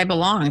felt like I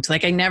belonged.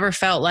 Like, I never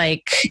felt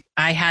like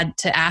I had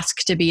to ask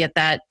to be at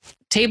that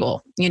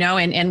table,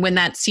 and when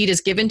that seat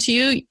is given to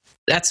you,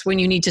 that's when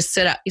you need to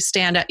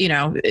stand up,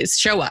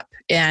 show up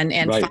and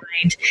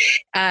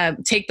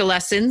find, take the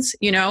lessons,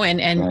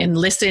 and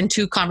listen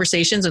to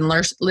conversations and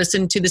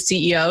listen to the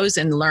CEOs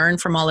and learn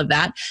from all of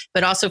that,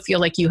 but also feel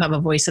like you have a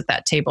voice at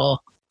that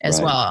table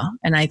as well.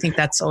 And I think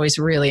that's always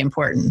really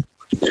important.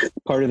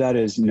 Part of that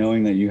is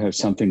knowing that you have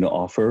something to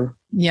offer,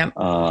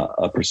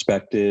 a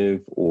perspective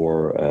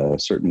or a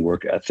certain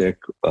work ethic,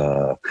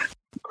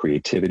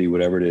 creativity,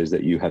 whatever it is,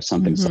 that you have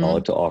something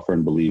solid to offer,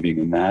 and believing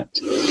in that.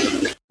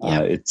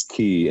 It's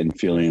key in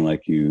feeling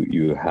like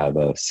you have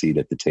a seat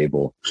at the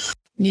table.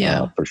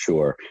 For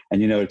sure.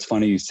 And, it's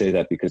funny you say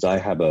that, because I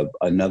have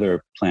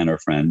another planner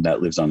friend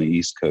that lives on the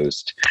East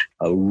Coast,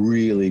 a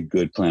really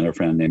good planner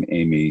friend named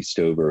Amy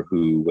Stover,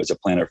 who was a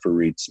planner for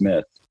Reed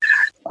Smith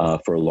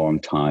for a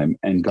long time,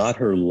 and got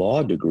her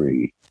law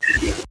degree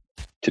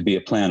to be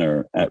a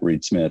planner at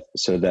Reed Smith,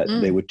 so that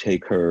they would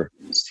take her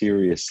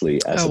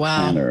seriously as a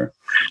planner,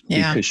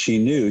 because she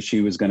knew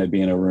she was going to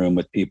be in a room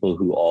with people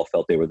who all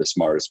felt they were the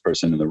smartest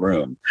person in the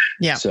room.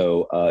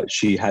 So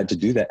she had to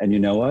do that. And you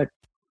know what?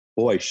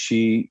 Boy,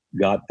 she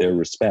got their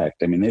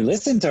respect. I mean, they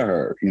listened to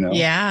her, she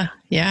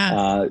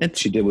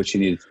did what she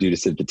needed to do to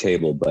sit at the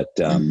table, but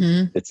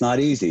it's not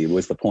easy,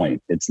 was the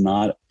point. It's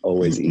not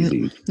always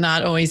easy.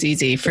 Not always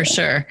easy, for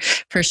sure.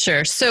 For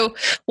sure. So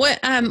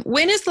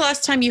when is the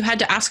last time you had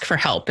to ask for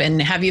help,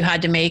 and have you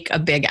had to make a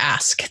big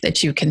ask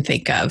that you can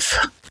think of?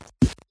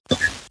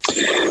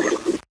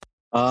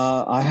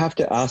 I have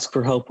to ask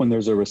for help when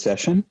there's a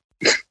recession.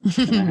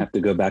 And I have to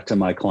go back to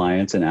my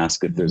clients and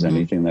ask if there's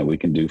anything that we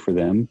can do for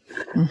them.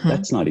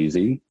 That's not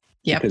easy,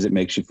 because it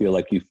makes you feel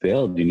like you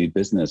failed. You need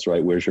business,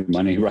 right? Where's your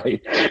money,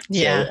 right?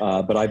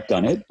 So, but I've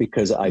done it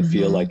because I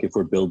feel like if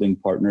we're building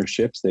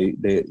partnerships,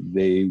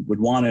 they would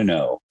want to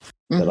know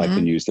that I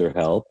can use their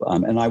help,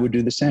 and I would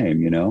do the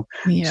same.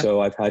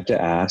 So I've had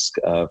to ask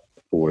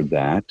for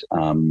that.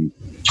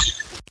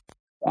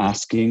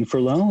 Asking for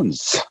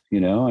loans,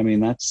 I mean,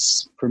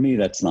 that's, for me,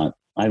 that's not,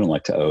 I don't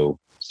like to owe.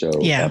 So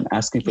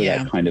asking for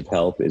that kind of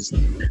help is,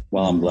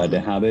 while I'm glad to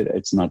have it,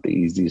 it's not the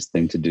easiest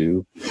thing to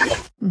do.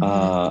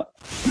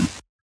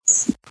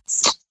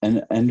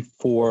 And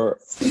for,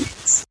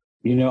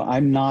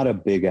 I'm not a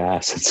big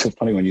ass. It's so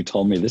funny when you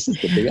told me this is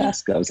the big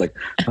ask. I was like,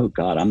 oh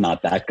God, I'm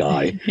not that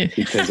guy,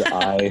 because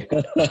I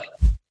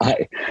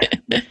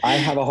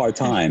have a hard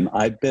time.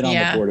 I've been on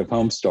the board of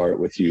HomeStart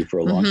with you for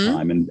a long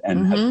time,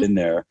 and have been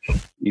there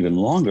even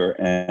longer.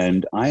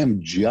 And I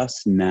am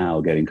just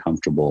now getting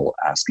comfortable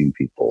asking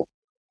people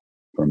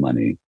for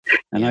money.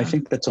 And I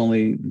think that's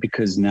only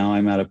because now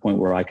I'm at a point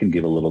where I can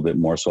give a little bit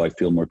more, so I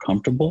feel more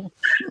comfortable.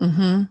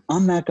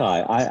 I'm that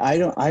guy.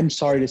 I'm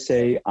sorry to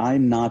say,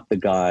 I'm not the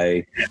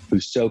guy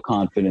who's so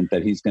confident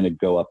that he's going to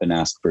go up and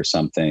ask for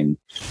something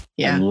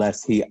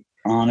unless he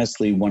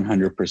honestly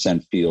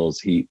 100% feels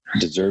he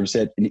deserves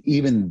it. And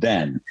even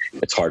then,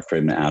 it's hard for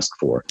him to ask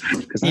for,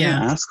 because I don't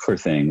ask for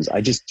things.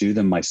 I just do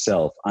them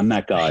myself. I'm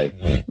that guy.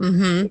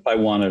 If I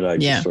wanted, I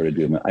just sort of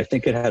do them. I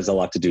think it has a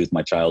lot to do with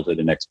my childhood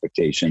and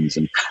expectations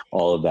and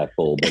all of that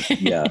bull. But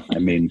I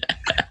mean,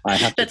 I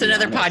have to. That's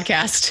another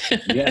podcast.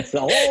 Yes,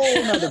 a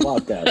whole another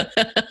podcast.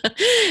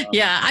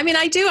 I mean,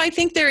 I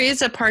think there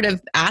is a part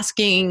of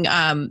asking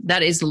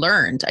that is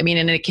learned. I mean,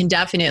 and it can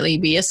definitely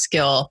be a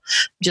skill,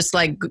 just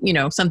like,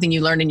 something you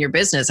learn in your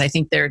business. I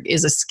think there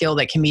is a skill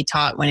that can be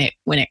taught when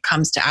it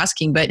comes to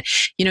asking. But,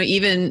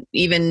 even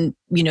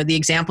the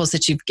examples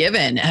that you've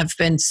given have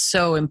been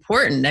so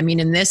important. I mean,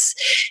 in this,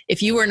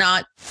 if you were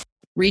not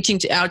reaching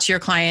out to your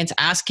clients,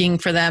 asking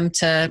for them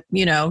to,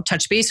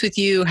 touch base with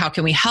you, how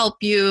can we help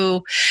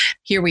you?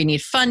 Here we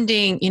need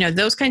funding,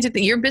 those kinds of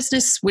things. Your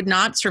business would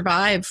not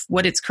survive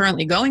what it's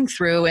currently going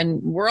through.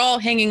 And we're all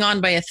hanging on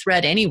by a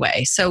thread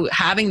anyway. So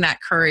having that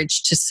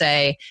courage to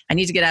say, I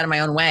need to get out of my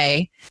own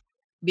way,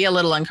 be a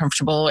little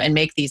uncomfortable, and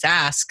make these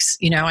asks,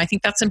 I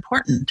think that's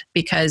important,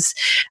 because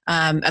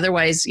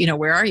otherwise,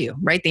 where are you,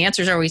 right? The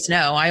answers are always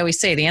no. I always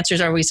say the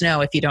answers are always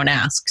no if you don't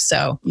ask.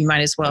 So you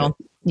might as well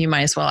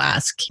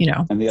ask,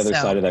 And the other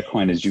side of that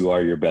coin is you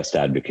are your best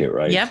advocate,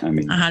 right? Yep, I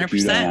mean, 100%. If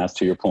you don't ask,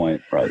 to your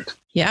point, right?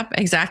 Yep,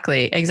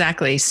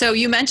 exactly. So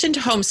you mentioned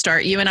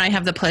HomeStart. You and I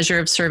have the pleasure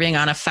of serving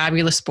on a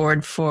fabulous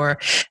board for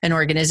an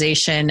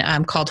organization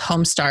called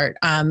HomeStart.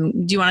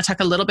 Do you want to talk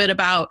a little bit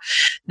about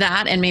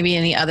that and maybe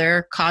any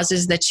other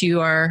causes that you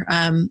are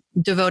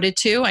devoted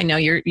to? I know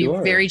you're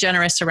very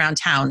generous around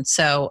town.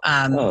 So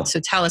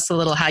so tell us a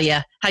little how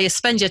you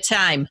spend your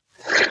time.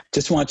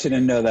 Just want you to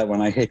know that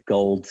when I hit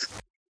gold,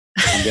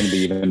 I'm going to be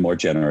even more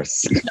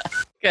generous.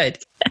 Good.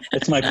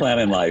 It's my plan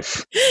in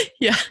life.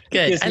 Yeah,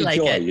 good. It gives me I like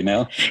joy,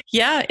 it.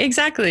 Yeah,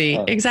 exactly.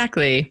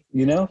 Exactly.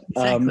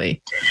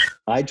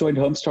 I joined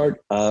HomeStart.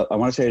 I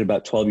want to say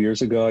about 12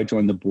 years ago, I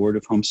joined the board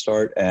of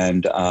HomeStart,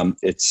 and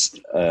it's,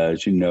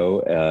 as you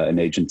know, an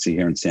agency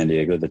here in San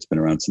Diego that's been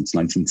around since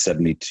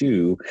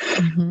 1972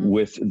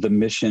 with the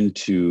mission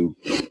to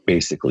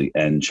basically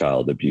end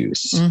child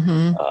abuse,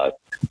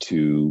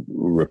 to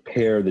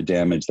repair the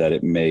damage that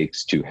it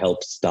makes, to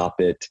help stop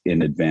it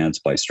in advance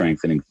by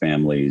strengthening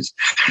families,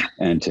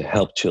 and to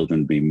help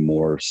children be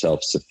more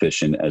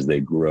self-sufficient as they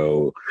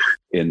grow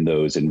in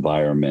those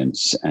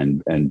environments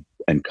and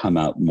come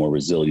out more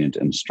resilient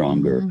and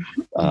stronger.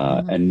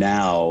 And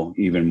now,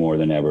 even more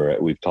than ever,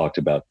 we've talked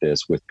about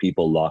this with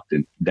people locked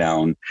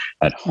down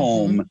at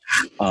home.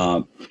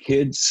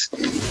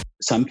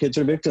 Some kids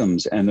are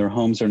victims, and their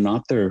homes are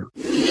not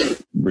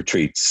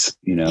retreats.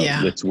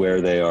 Yeah. It's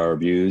where they are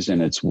abused,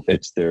 and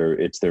it's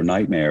their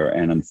nightmare.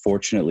 And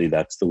unfortunately,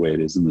 that's the way it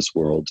is in this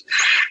world.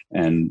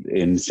 And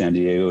in San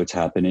Diego, it's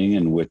happening.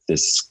 And with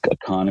this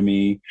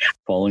economy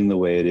falling the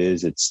way it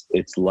is,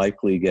 it's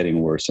likely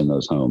getting worse in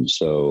those homes.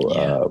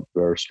 So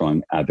very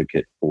strong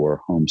advocate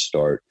for Home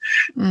Start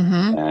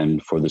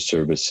and for the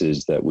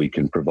services that we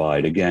can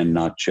provide. Again,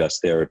 not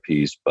just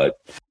therapies, but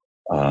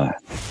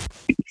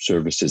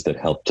services that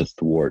help to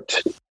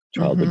thwart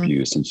child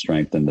abuse and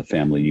strengthen the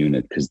family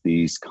unit, because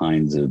these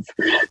kinds of,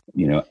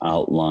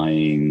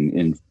 outlying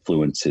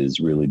influences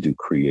really do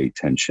create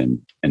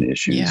tension and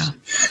issues. Yeah.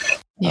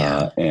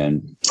 Yeah.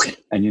 And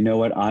you know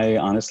what?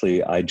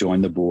 I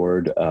joined the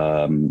board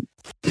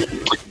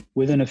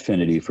with an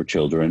affinity for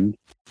children,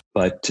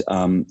 but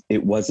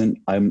it wasn't.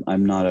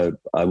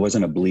 I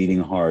wasn't a bleeding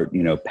heart,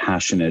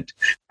 passionate.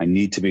 I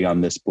need to be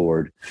on this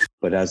board.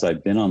 But as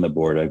I've been on the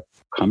board, I've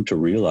come to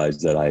realize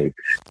that I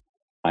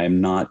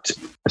am not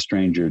a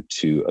stranger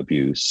to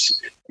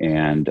abuse,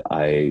 and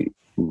I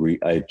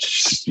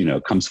just,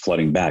 comes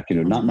flooding back,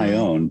 not my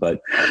own, but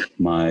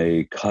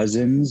my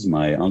cousins.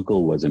 My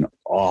uncle was an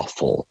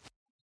awful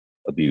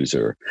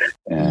abuser,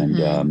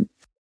 and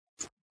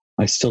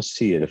I still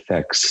see it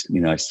affects,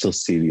 I still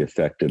see the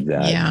effect of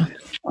that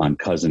on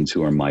cousins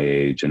who are my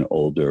age and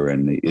older,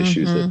 and the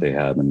issues that they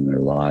have in their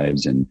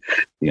lives, and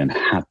the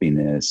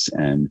unhappiness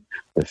and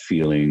the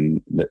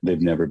feeling that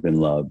they've never been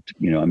loved.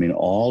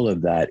 All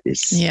of that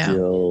is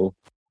still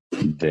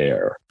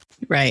there.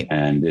 Right.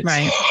 And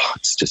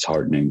it's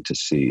disheartening to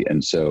see.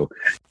 And so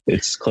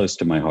it's close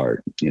to my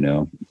heart,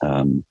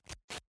 and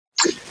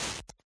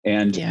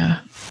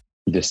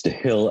Vista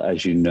Hill,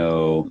 as you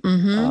know,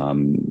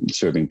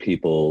 serving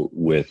people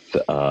with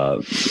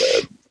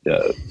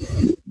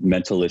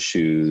mental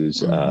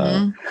issues,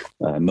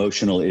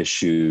 emotional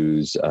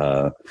issues,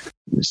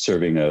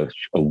 serving a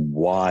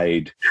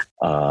wide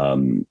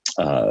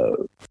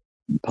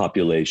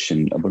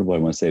population. What do I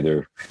want to say?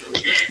 We're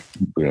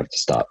going to have to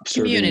stop.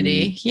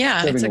 Community.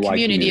 It's a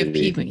community of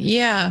people.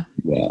 Yeah.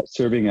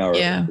 Serving our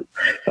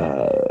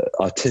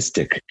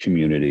autistic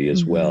community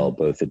as well,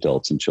 both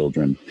adults and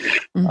children,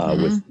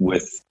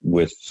 with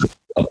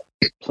a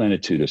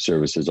plenitude of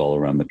services all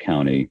around the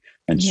county,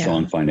 and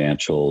strong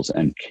financials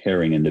and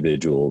caring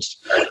individuals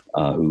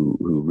who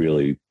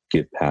really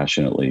give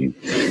passionately.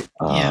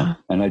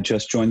 And I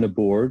just joined the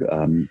board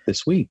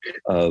this week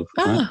of,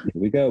 here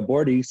we go,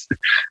 boardies.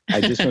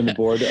 I just joined the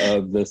board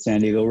of the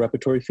San Diego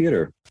Repertory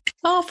Theater.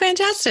 Oh,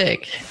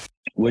 fantastic.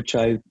 Which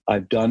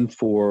I've done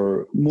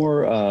for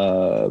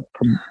more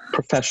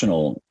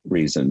professional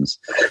reasons.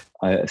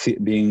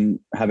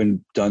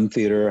 Having done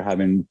theater,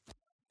 having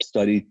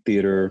studied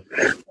theater,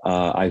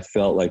 I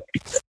felt like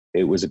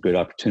it was a good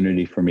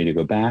opportunity for me to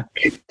go back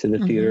to the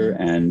theater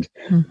and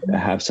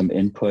have some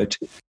input.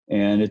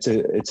 And it's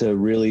a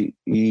really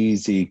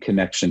easy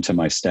connection to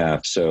my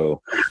staff.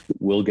 So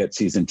we'll get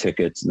season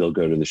tickets. They'll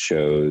go to the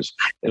shows.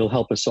 It'll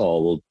help us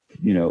all.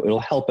 It'll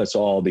help us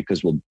all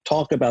because we'll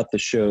talk about the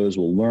shows.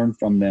 We'll learn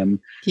from them.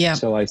 Yeah.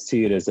 So I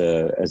see it as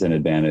an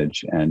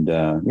advantage. And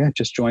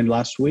just joined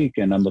last week,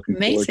 and I'm looking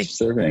forward to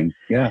serving.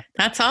 Yeah.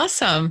 That's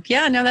awesome.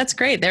 Yeah, no, that's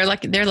great. They're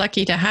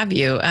lucky to have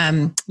you.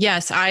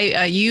 Yes,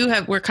 you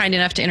were kind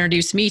enough to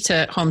introduce me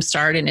to Home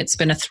Start, and it's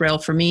been a thrill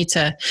for me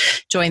to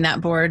join that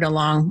board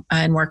along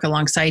and work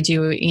alongside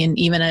you in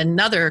even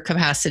another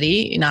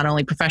capacity, not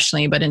only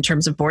professionally, but in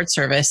terms of board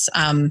service.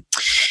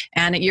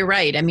 And you're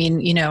right. I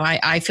mean,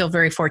 I feel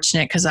very fortunate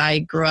because I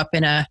grew up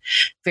in a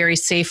very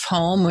safe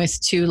home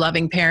with two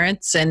loving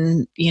parents,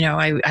 and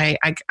I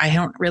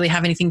don't really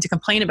have anything to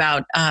complain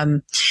about.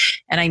 And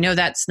I know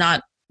that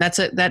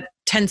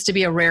tends to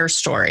be a rare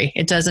story.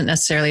 It doesn't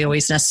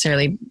always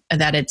necessarily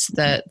that it's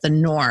the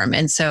norm.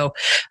 And so,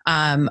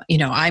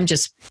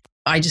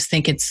 I just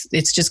think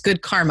it's just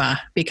good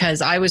karma,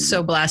 because I was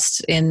so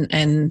blessed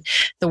in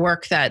the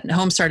work that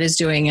Home Start is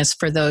doing is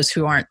for those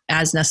who aren't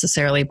as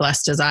necessarily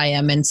blessed as I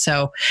am. And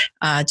so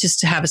just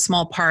to have a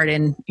small part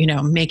in,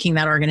 making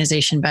that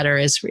organization better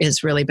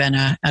is really been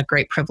a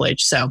great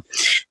privilege. So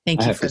thank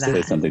you for that. I have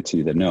to say something to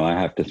you I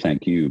have to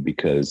thank you,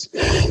 because,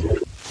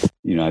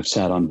 I've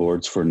sat on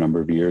boards for a number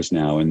of years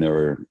now, and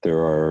there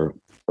are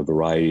a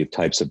variety of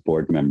types of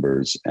board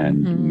members,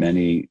 and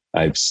many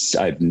I've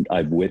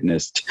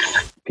witnessed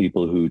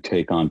people who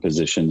take on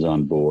positions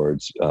on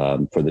boards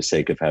for the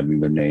sake of having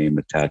their name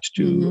attached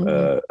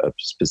to a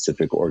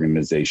specific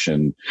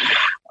organization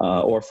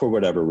or for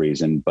whatever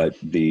reason.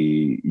 But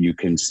you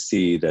can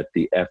see that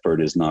the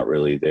effort is not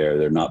really there.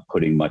 They're not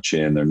putting much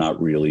in. They're not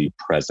really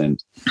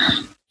present.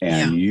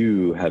 And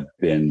you have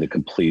been the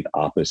complete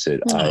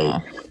opposite.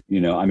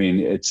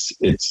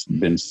 It's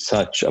been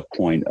such a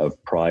point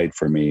of pride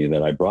for me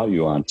that I brought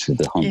you onto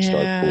the Home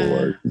Start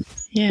board,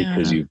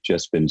 because you've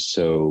just been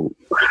so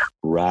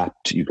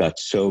wrapped. You got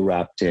so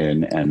wrapped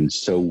in and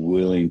so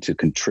willing to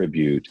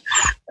contribute,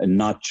 and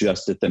not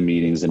just at the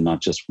meetings and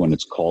not just when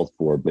it's called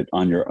for, but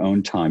on your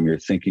own time. You're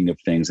thinking of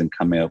things and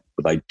coming up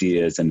with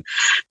ideas and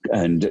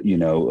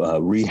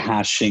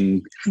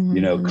rehashing,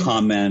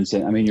 comments.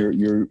 And I mean,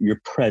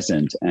 you're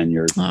present, and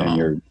you're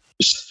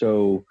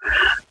so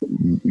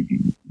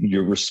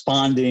you're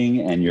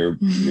responding and you're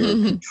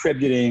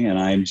contributing, and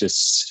I'm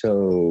just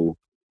so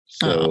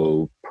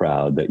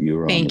proud that you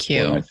were on Thank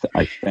you.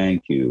 I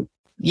thank you.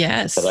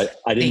 Yes. But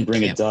I didn't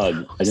bring a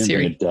dud. I didn't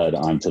bring a dud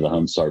onto the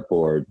Home Start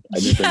board. I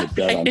didn't bring a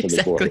dud onto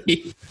the board.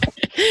 See,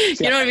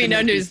 you don't even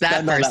know who's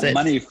that person. That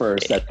money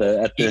first at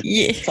the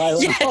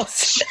silent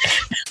auction.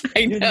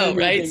 I know,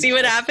 right? See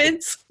what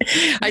happens?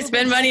 I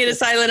spend money at a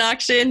silent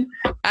auction.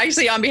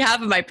 Actually, on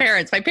behalf of my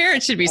parents. My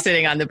parents should be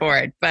sitting on the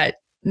board, but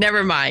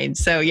never mind.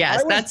 So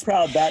yes, that's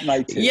proud that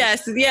night too.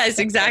 Yes,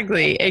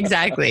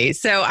 exactly.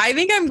 So I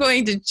think I'm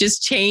going to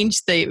just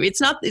change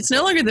it's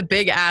no longer the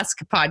Big Ask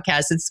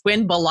podcast. It's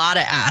When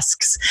Bollotta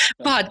Asks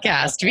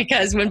podcast,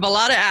 because when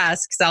Bollotta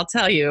asks, I'll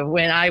tell you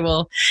when I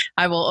will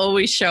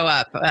always show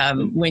up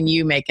when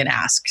you make an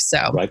ask.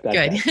 So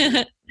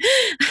good.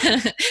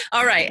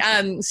 All right.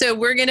 So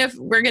we're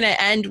gonna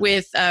end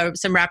with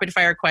some rapid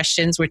fire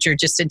questions, which are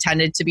just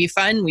intended to be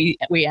fun. We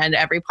end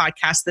every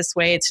podcast this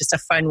way. It's just a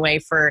fun way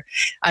for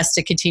us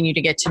to continue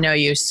to get to know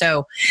you.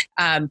 So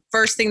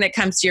first thing that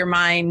comes to your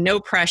mind, no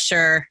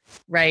pressure.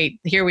 Right,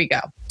 here we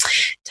go.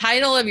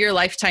 Title of your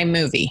lifetime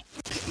movie.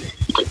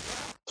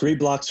 3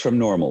 Blocks from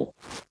Normal.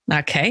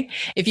 Okay.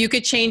 If you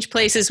could change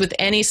places with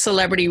any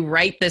celebrity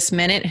right this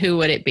minute, who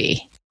would it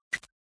be?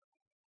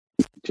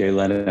 Jay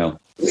Leno.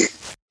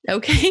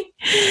 Okay.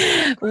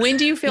 When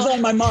do you feel... It's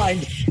on my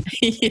mind.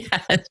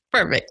 Yes,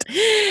 perfect.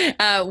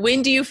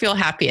 When do you feel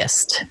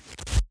happiest?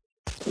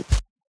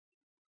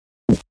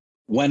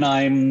 When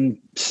I'm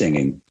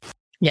singing.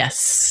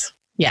 Yes.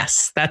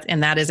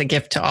 That is a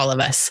gift to all of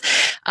us.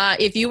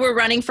 If you were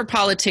running for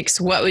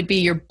politics, what would be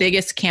your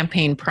biggest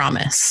campaign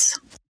promise?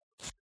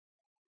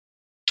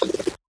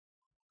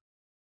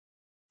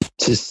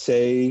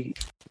 To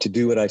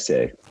do what I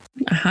say.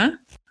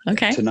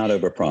 Okay. To not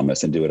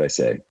overpromise and do what I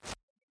say.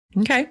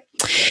 Okay.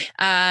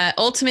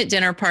 Ultimate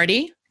dinner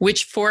party.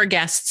 Which 4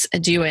 guests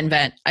do you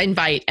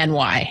invite and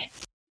why?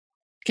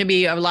 Can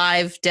be a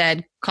live,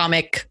 dead,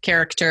 comic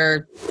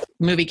character,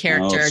 movie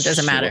character.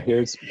 Doesn't matter.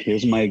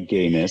 Here's my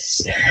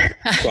gayness.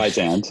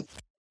 Streisand.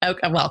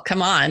 Okay. Well,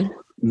 come on.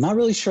 I'm not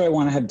really sure I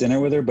want to have dinner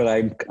with her, but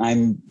I'm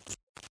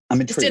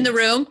intrigued. Just in the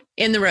room.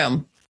 In the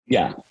room.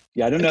 Yeah.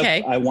 I don't know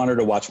if I want her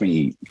to watch me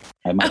eat.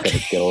 I might get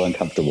a little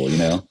uncomfortable,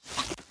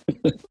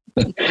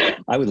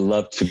 I would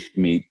love to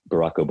meet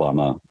Barack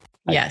Obama.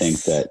 I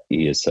think that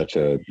he is such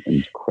an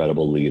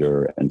incredible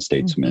leader and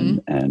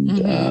statesman. And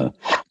so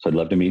I'd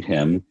love to meet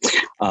him.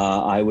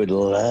 I would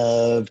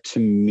love to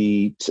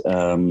meet,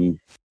 I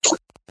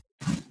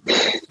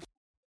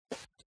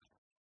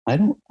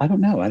don't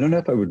know. I don't know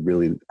if I would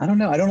really, I don't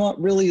know. I don't know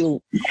really,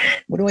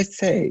 what do I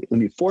say?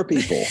 4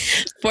 people.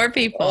 4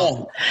 people.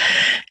 Oh.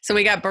 So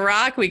we got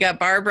Barack, we got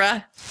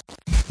Barbara.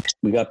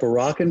 We got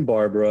Barack and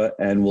Barbara,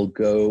 and we'll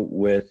go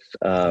with...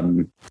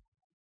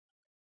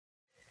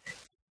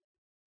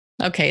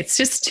 Okay, it's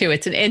just 2.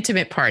 It's an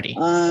intimate party.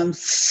 I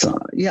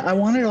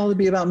want it all to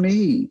be about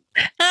me.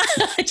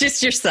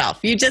 Just yourself.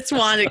 You just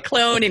want to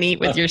clone and eat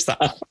with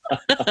yourself.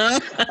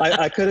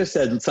 I could have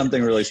said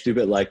something really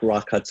stupid like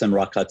Rock Hudson.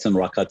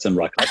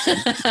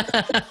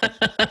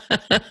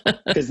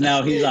 Because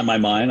now he's on my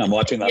mind. I'm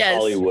watching that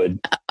Hollywood.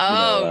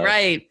 Oh,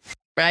 right.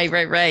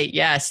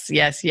 Yes.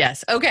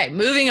 Okay,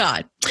 moving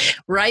on.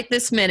 Right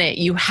this minute,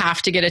 you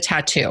have to get a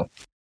tattoo.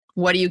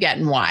 What do you get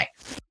and why?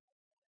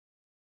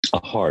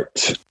 A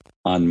heart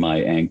on my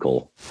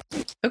ankle.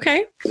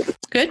 Okay,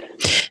 good.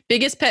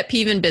 Biggest pet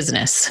peeve in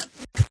business?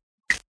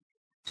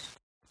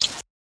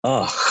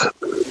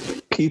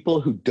 People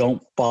who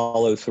don't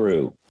follow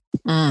through.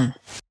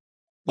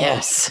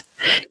 Yes.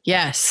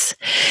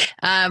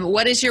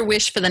 What is your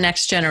wish for the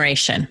next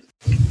generation?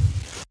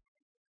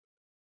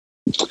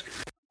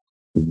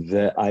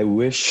 That I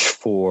wish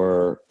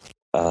for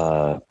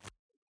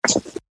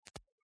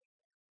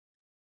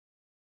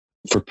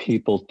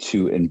people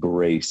to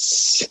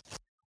embrace.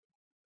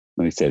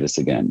 Let me say this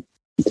again.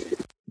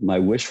 My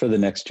wish for the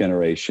next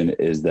generation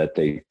is that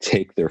they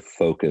take their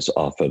focus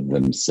off of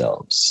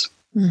themselves.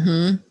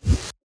 That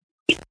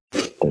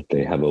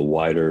they have a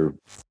wider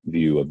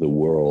view of the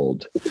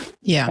world.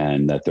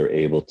 And that they're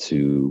able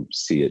to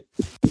see it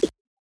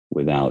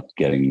without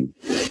getting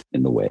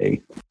in the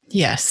way.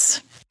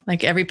 Yes.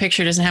 Like every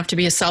picture doesn't have to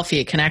be a selfie.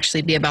 It can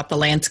actually be about the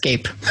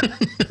landscape.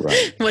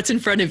 Right. What's in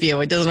front of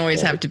you. It doesn't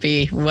always have to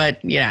be what,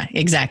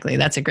 exactly.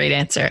 That's a great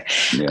answer.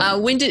 Yeah.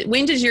 When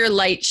does your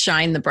light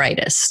shine the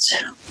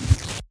brightest?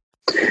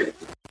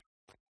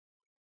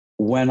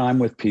 When I'm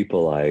with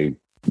people I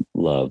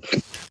love.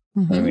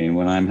 I mean,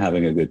 when I'm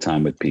having a good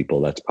time with people,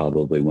 that's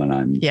probably when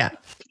I'm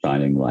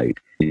shining light.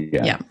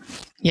 Yeah.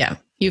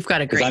 You've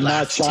got a great I'm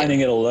not shining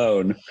it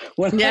alone.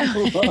 When I'm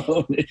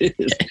alone,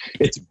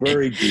 it's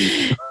very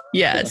deep.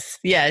 Yes.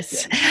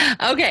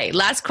 Okay,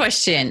 last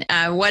question.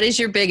 What is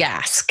your big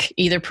ask,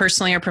 either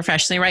personally or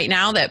professionally right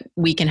now, that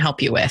we can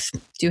help you with?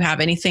 Do you have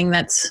anything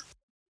that's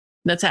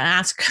an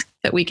ask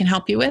that we can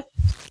help you with?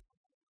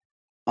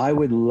 I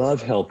would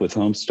love help with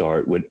Home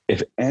Start.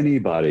 If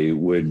anybody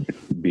would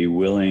be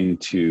willing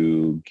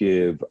to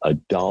give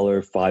 $1,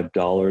 $5,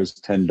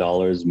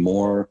 $10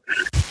 more,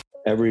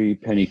 every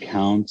penny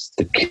counts.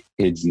 The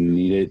kids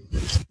need it.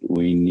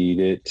 We need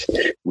it.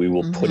 We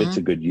will put it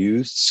to good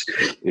use.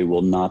 It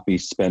will not be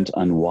spent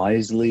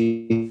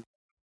unwisely.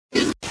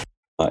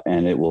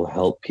 And it will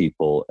help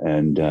people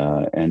and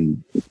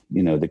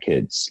the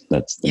kids.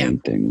 That's the main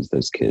thing, is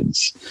those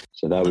kids.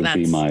 So that would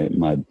be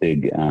my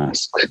big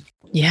ask.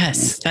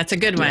 Yes, that's a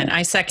good one.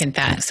 I second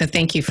that. So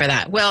thank you for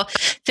that. Well,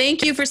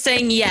 thank you for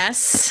saying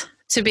yes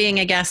to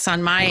being a guest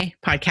on my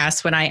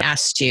podcast when I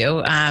asked you.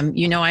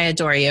 I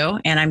adore you,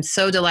 and I'm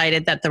so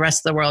delighted that the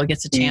rest of the world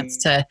gets a chance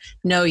to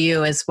know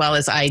you as well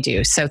as I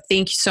do. So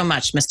thank you so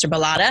much, Mr.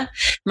 Bollotta.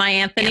 My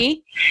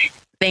Anthony,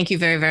 thank you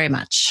very, very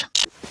much.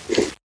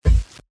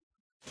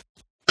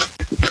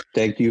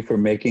 Thank you for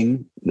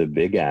making the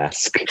big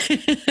ask.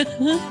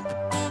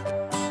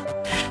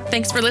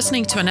 Thanks for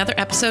listening to another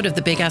episode of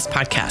the Big Ask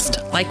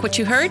Podcast. Like what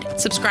you heard?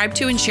 Subscribe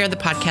to and share the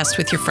podcast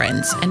with your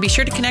friends. And be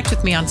sure to connect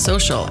with me on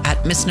social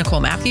at Miss Nicole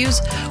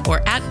Matthews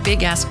or at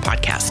Big Ask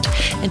Podcast.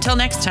 Until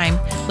next time,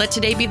 let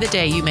today be the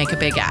day you make a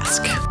big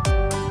ask.